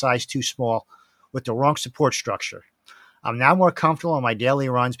half size too small with the wrong support structure. I'm now more comfortable on my daily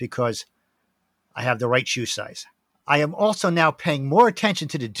runs because I have the right shoe size. I am also now paying more attention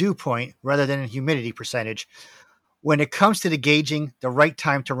to the dew point rather than humidity percentage when it comes to the gauging the right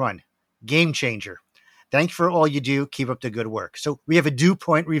time to run. Game changer. Thanks for all you do. Keep up the good work. So we have a dew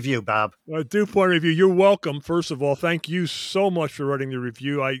point review, Bob. A dew point review. You're welcome. First of all, thank you so much for writing the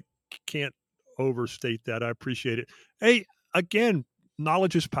review. I can't overstate that. I appreciate it. Hey, again,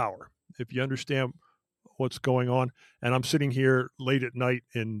 knowledge is power. If you understand what's going on, and I'm sitting here late at night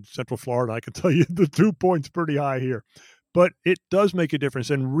in Central Florida, I can tell you the dew point's pretty high here, but it does make a difference.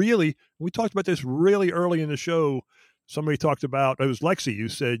 And really, we talked about this really early in the show. Somebody talked about, it was Lexi, who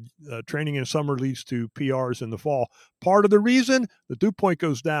said training in summer leads to PRs in the fall. Part of the reason the dew point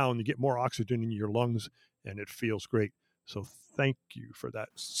goes down, you get more oxygen in your lungs, and it feels great. So thank you for that.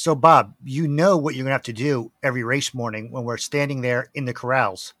 So Bob, you know what you're going to have to do every race morning when we're standing there in the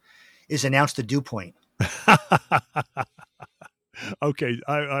corrals is announce the dew point. Okay,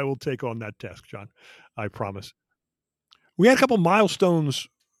 I will take on that task, John. I promise. We had a couple milestones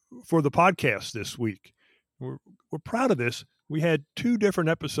for the podcast this week. We're proud of this. We had 2 different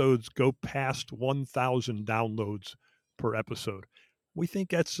episodes go past 1,000 downloads per episode. We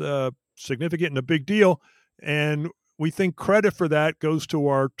think that's significant and a big deal, and we think credit for that goes to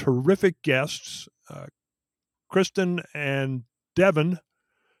our terrific guests. Kristen and Devin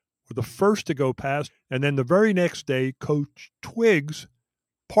were the first to go past, and then the very next day, Coach Twiggs'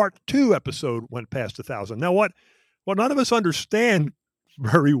 Part 2 episode went past 1,000. Now, what none of us understand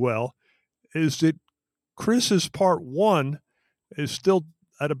very well is that Chris's Part 1 is still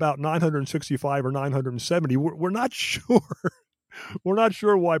at about 965 or 970. We're not sure. We're not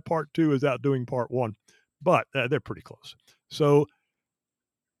sure why Part 2 is outdoing Part 1, but they're pretty close. So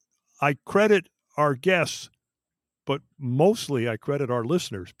I credit our guests, but mostly I credit our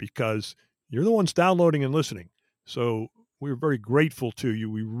listeners because you're the ones downloading and listening. So we're very grateful to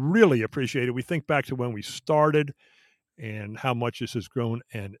you. We really appreciate it. We think back to when we started and how much this has grown,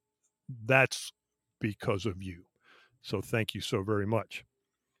 and that's because of you. So thank you so very much.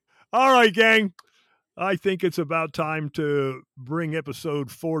 All right, gang. I think it's about time to bring episode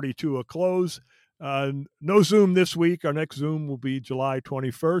 40 to a close. No Zoom this week. Our next Zoom will be July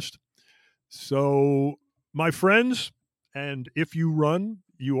 21st. So, my friends, and if you run,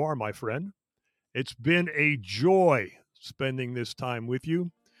 you are my friend. It's been a joy spending this time with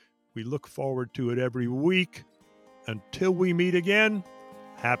you. We look forward to it every week. Until we meet again,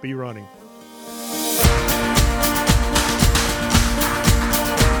 happy running.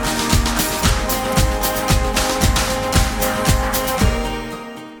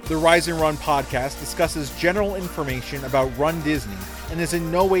 The Rise and Run podcast discusses general information about Run Disney and is in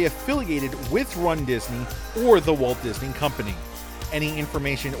no way affiliated with Run Disney or the Walt Disney Company. Any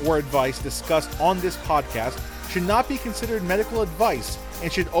information or advice discussed on this podcast should not be considered medical advice and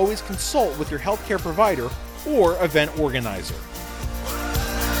should always consult with your healthcare provider or event organizer.